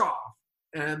their ear off.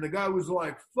 And the guy was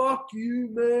like, fuck you,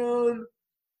 man.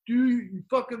 You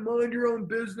fucking mind your own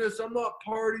business. I'm not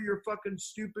part of your fucking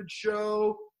stupid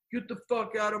show. Get the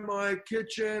fuck out of my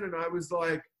kitchen. And I was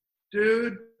like,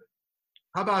 dude,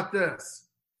 how about this?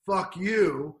 Fuck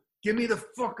you. Give me the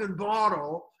fucking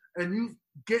bottle and you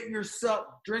get yourself,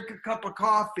 drink a cup of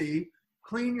coffee,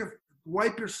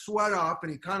 wipe your sweat off.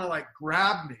 And he kind of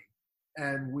grabbed me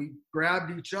and we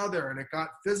grabbed each other and it got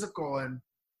physical and,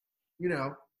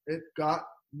 it got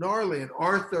gnarly. And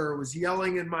Arthur was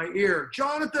yelling in my ear,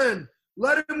 Jonathan,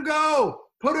 let him go.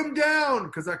 Put him down.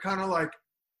 Because I kind of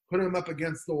put him up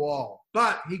against the wall.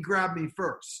 But he grabbed me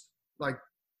first,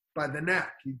 by the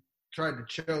neck. He tried to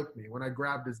choke me when I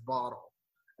grabbed his bottle.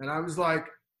 And I was like,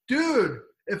 dude,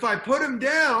 if I put him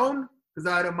down,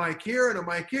 because I had a mic here and a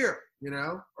mic here,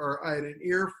 or I had an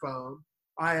earphone,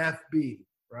 IFB,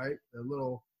 right? The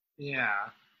little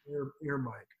ear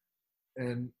mic.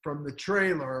 And from the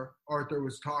trailer, Arthur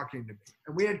was talking to me.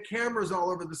 And we had cameras all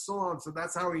over the salon, so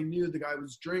that's how he knew the guy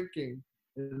was drinking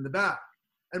in the back.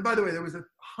 And by the way, there was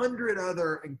 100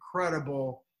 other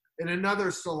incredible, in another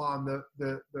salon,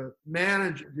 the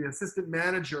manager, the assistant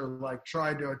manager,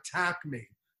 tried to attack me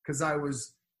because I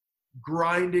was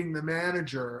grinding the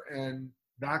manager, and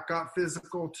that got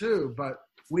physical too. But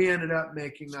we ended up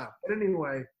making up. But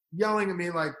anyway, yelling at me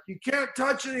you can't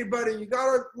touch anybody. You got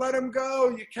to let him go.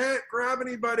 You can't grab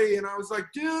anybody. And I was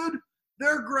like, dude,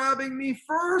 they're grabbing me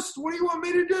first. What do you want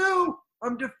me to do?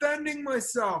 I'm defending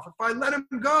myself. If I let him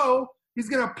go, he's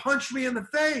going to punch me in the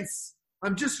face.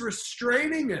 I'm just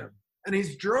restraining him. And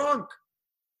he's drunk.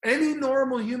 Any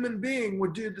normal human being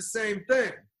would do the same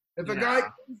thing. If a guy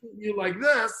comes at you like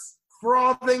this,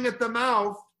 frothing at the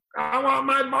mouth, I want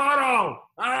my bottle.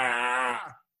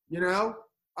 Ah!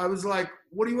 I was like,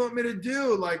 what do you want me to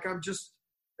do?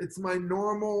 It's my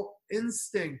normal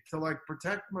instinct to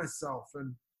protect myself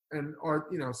so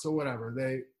whatever.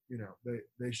 They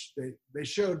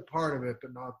showed part of it,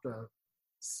 but not the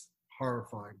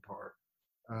horrifying part.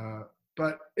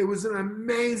 But it was an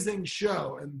amazing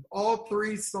show, and all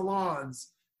 3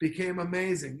 salons became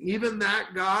amazing. Even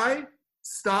that guy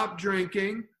stopped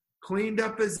drinking, cleaned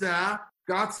up his act,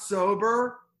 got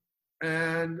sober,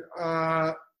 and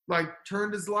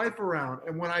turned his life around.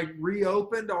 And when I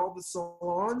reopened all the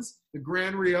salons, the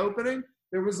grand reopening,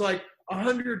 there was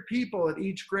 100 people at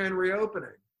each grand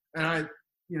reopening. And I,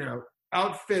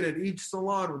 outfitted each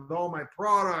salon with all my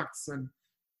products. And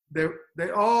they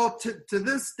all, to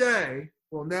this day,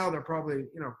 well, now they're probably,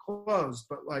 closed,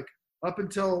 but up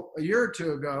until a year or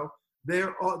 2 ago,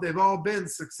 they've all been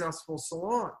successful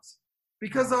salons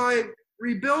because I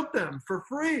rebuilt them for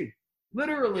free,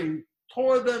 literally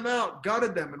tore them out,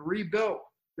 gutted them, and rebuilt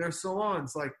their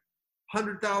salons,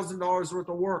 $100,000 worth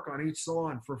of work on each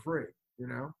salon for free,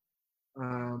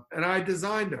 and I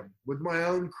designed them with my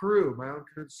own crew, my own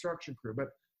construction crew. But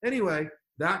anyway,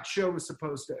 that show was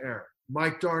supposed to air.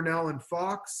 Mike Darnell and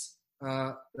Fox,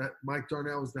 Mike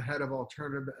Darnell was the head of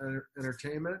alternative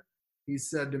entertainment. He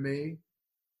said to me,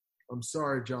 I'm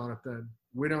sorry, Jonathan,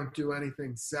 we don't do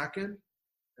anything second.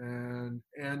 And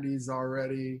Andy's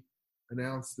already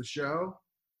announced the show,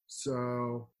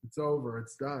 so it's over,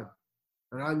 it's done.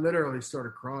 And I literally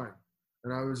started crying.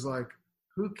 And I was like,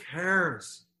 who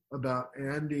cares about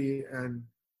Andy? And,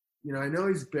 I know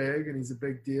he's big and he's a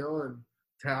big deal, and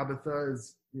Tabitha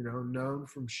is, known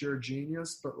from sheer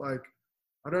genius, but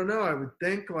I don't know, I would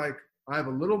think I have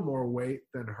a little more weight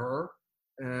than her.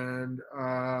 And,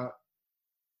 I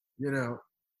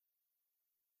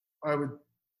would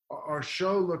our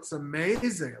show looks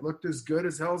amazing. It looked as good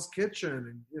as Hell's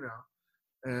Kitchen,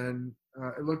 and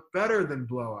it looked better than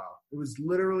Blowout. It was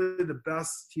literally the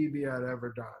best TV I'd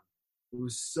ever done. It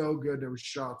was so good. It was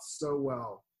shot so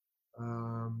well.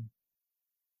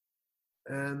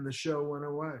 And the show went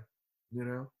away,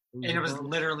 And it was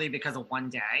literally because of one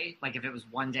day? Like if it was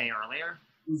one day earlier?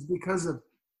 It was because of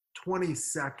 20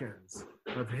 seconds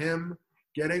of him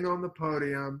getting on the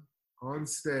podium, on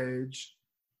stage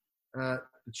at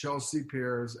the Chelsea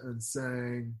Piers and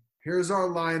saying, here's our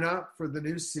lineup for the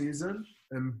new season.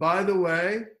 And by the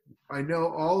way, I know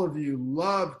all of you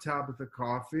love Tabitha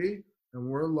Coffee, and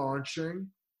we're launching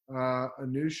a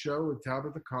new show with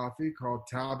Tabitha Coffee called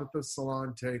Tabitha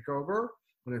Salon Takeover.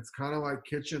 And it's kind of like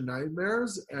Kitchen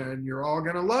Nightmares, and you're all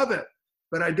going to love it.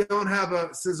 But I don't have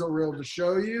a sizzle reel to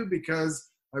show you because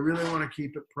I really want to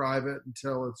keep it private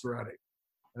until it's ready.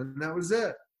 And that was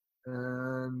it.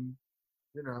 And,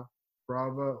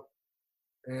 bravo,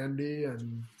 Andy.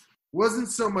 And wasn't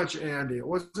so much Andy. It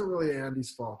wasn't really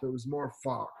Andy's fault. It was more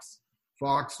Fox.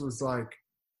 Fox was like,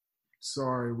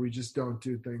 sorry, we just don't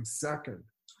do things second.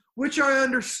 Which I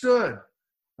understood.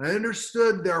 I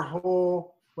understood their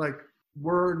whole,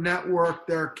 we're network,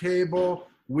 they're cable.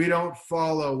 We don't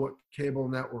follow what cable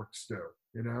networks do,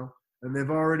 And they've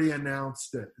already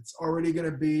announced it. It's already going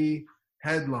to be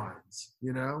headlines,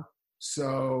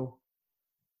 So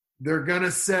they're going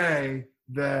to say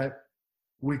that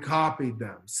we copied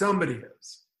them. Somebody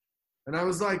is. And I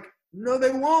was like, no,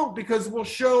 they won't, because we'll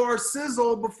show our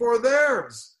sizzle before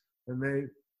theirs. And they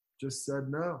just said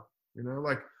no.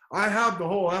 I have the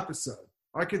whole episode.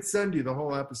 I could send you the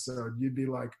whole episode. You'd be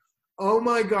like, oh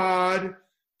my God,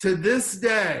 to this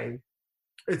day,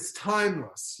 it's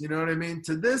timeless. You know what I mean?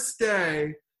 To this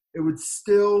day, it would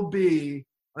still be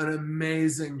an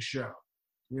amazing show,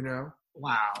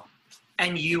 Wow.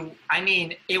 And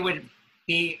it would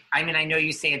be, I know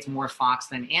you say it's more Fox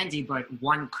than Andy, but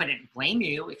one couldn't blame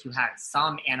you if you had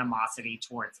some animosity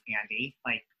towards Andy.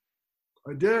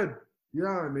 I did.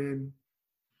 Yeah,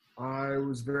 I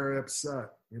was very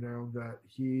upset, that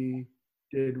he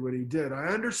did what he did. I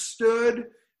understood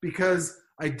because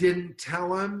I didn't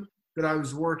tell him that I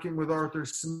was working with Arthur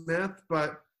Smith,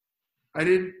 but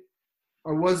I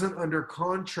wasn't under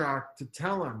contract to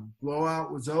tell him.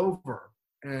 Blowout was over.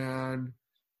 And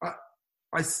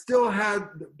Blowout still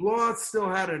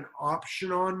had an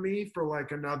option on me for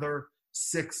another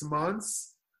 6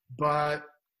 months, but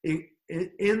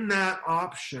in that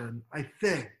option, I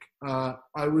think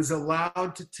I was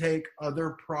allowed to take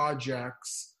other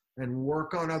projects and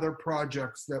work on other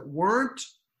projects that weren't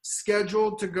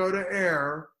scheduled to go to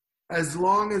air as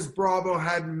long as Bravo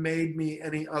hadn't made me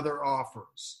any other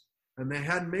offers. And they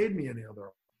hadn't made me any other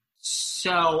offers.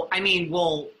 So,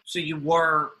 so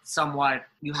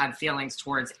you had feelings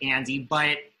towards Andy,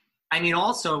 but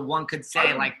also one could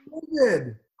say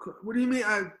livid. What do you mean?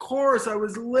 Of course, I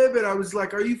was livid. I was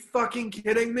like, are you fucking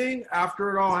kidding me?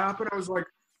 After it all happened, I was like,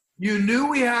 you knew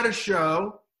we had a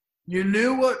show. You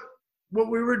knew what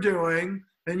we were doing.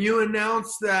 And you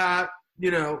announced that,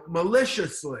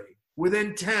 maliciously, with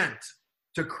intent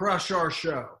to crush our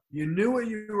show. You knew what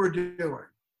you were doing.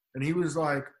 And he was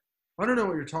like, I don't know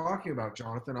what you're talking about,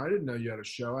 Jonathan. I didn't know you had a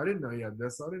show. I didn't know you had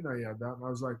this. I didn't know you had that. And I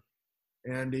was like,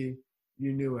 Andy,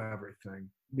 you knew everything.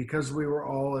 Because we were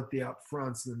all at the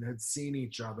upfronts and had seen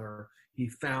each other, he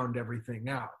found everything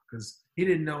out. Because he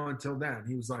didn't know until then.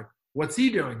 He was like, what's he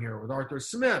doing here with Arthur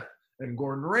Smith and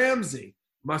Gordon Ramsay?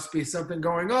 Must be something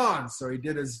going on. So he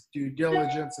did his due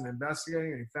diligence and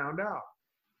investigating, and he found out.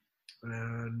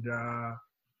 And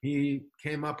he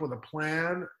came up with a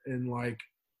plan in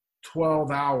 12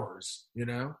 hours,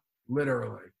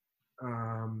 literally.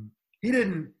 He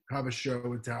didn't have a show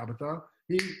with Tabitha.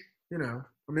 He,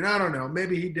 I don't know.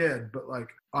 Maybe he did, but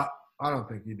I don't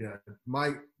think he did.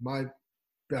 My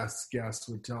best guess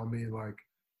would tell me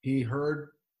he heard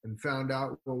and found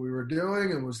out what we were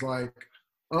doing and was like,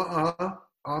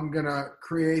 I'm going to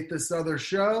create this other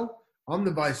show. I'm the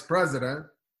vice president.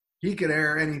 He could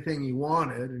air anything he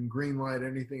wanted and greenlight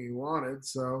anything he wanted.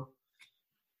 So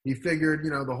he figured,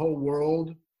 the whole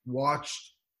world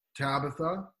watched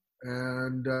Tabitha,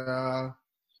 and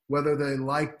whether they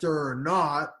liked her or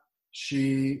not,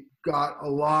 she got a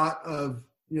lot of,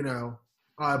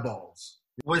 eyeballs.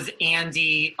 Was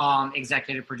Andy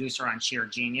executive producer on Sheer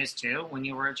Genius too when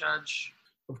you were a judge?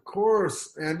 Of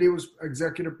course. Andy was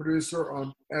executive producer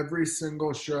on every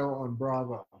single show on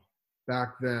Bravo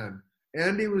back then.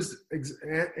 Andy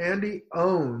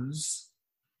owns,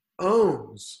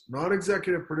 not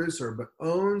executive producer, but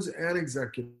owns and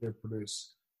executive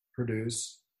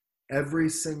produce every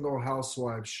single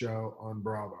Housewives show on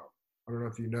Bravo. I don't know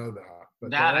if you know that.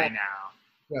 But that I know.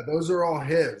 Yeah, those are all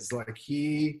his. Like,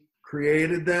 he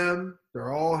created them.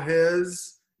 They're all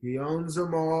his. He owns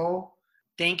them all.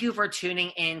 Thank you for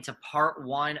tuning in to part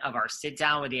 1 of our sit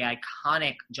down with the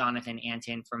iconic Jonathan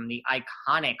Antin from the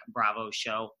iconic Bravo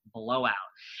show Blowout.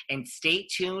 And stay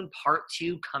tuned, part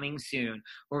 2 coming soon,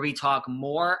 where we talk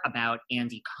more about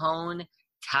Andy Cohen,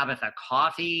 Tabitha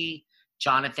Coffey,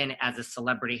 Jonathan as a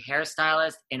celebrity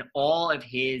hairstylist, and all of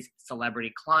his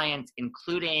celebrity clients,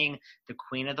 including the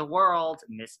Queen of the World,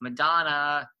 Miss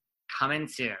Madonna, coming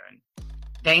soon.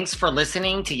 Thanks for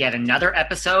listening to yet another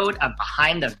episode of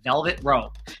Behind the Velvet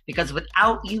Rope. Because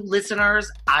without you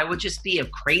listeners, I would just be a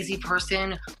crazy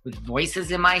person with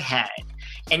voices in my head.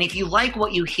 And if you like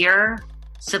what you hear,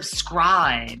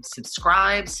 subscribe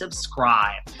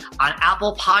on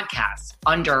Apple Podcasts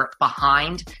under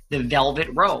Behind the Velvet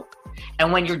Rope.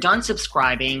 And when you're done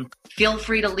subscribing, feel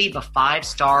free to leave a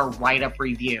 5-star write-up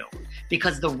review,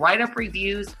 because the write-up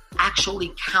reviews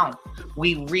actually count.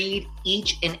 We read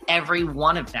each and every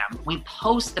one of them. We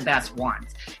post the best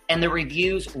ones, and the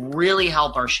reviews really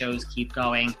help our shows keep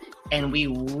going, and we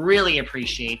really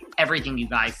appreciate everything you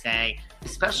guys say,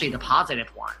 especially the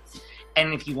positive ones.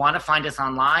 And if you want to find us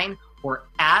online, we're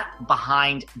at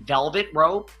Behind Velvet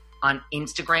Rope on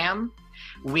Instagram.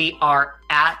 We are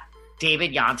at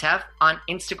David Yontef on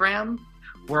Instagram.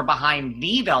 We're Behind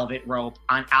the Velvet Rope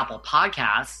on Apple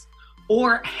Podcasts.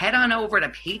 Or head on over to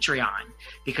Patreon,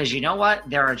 because you know what?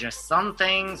 There are just some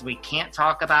things we can't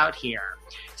talk about here.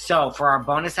 So for our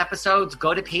bonus episodes,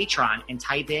 go to Patreon and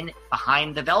type in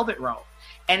Behind the Velvet Rope.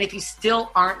 And if you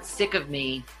still aren't sick of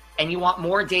me and you want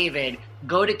more David,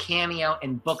 go to Cameo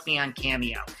and book me on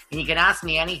Cameo. And you can ask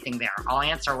me anything there. I'll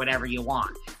answer whatever you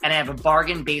want. And I have a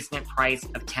bargain basement price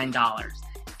of $10.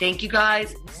 Thank you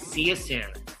guys. See you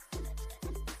soon.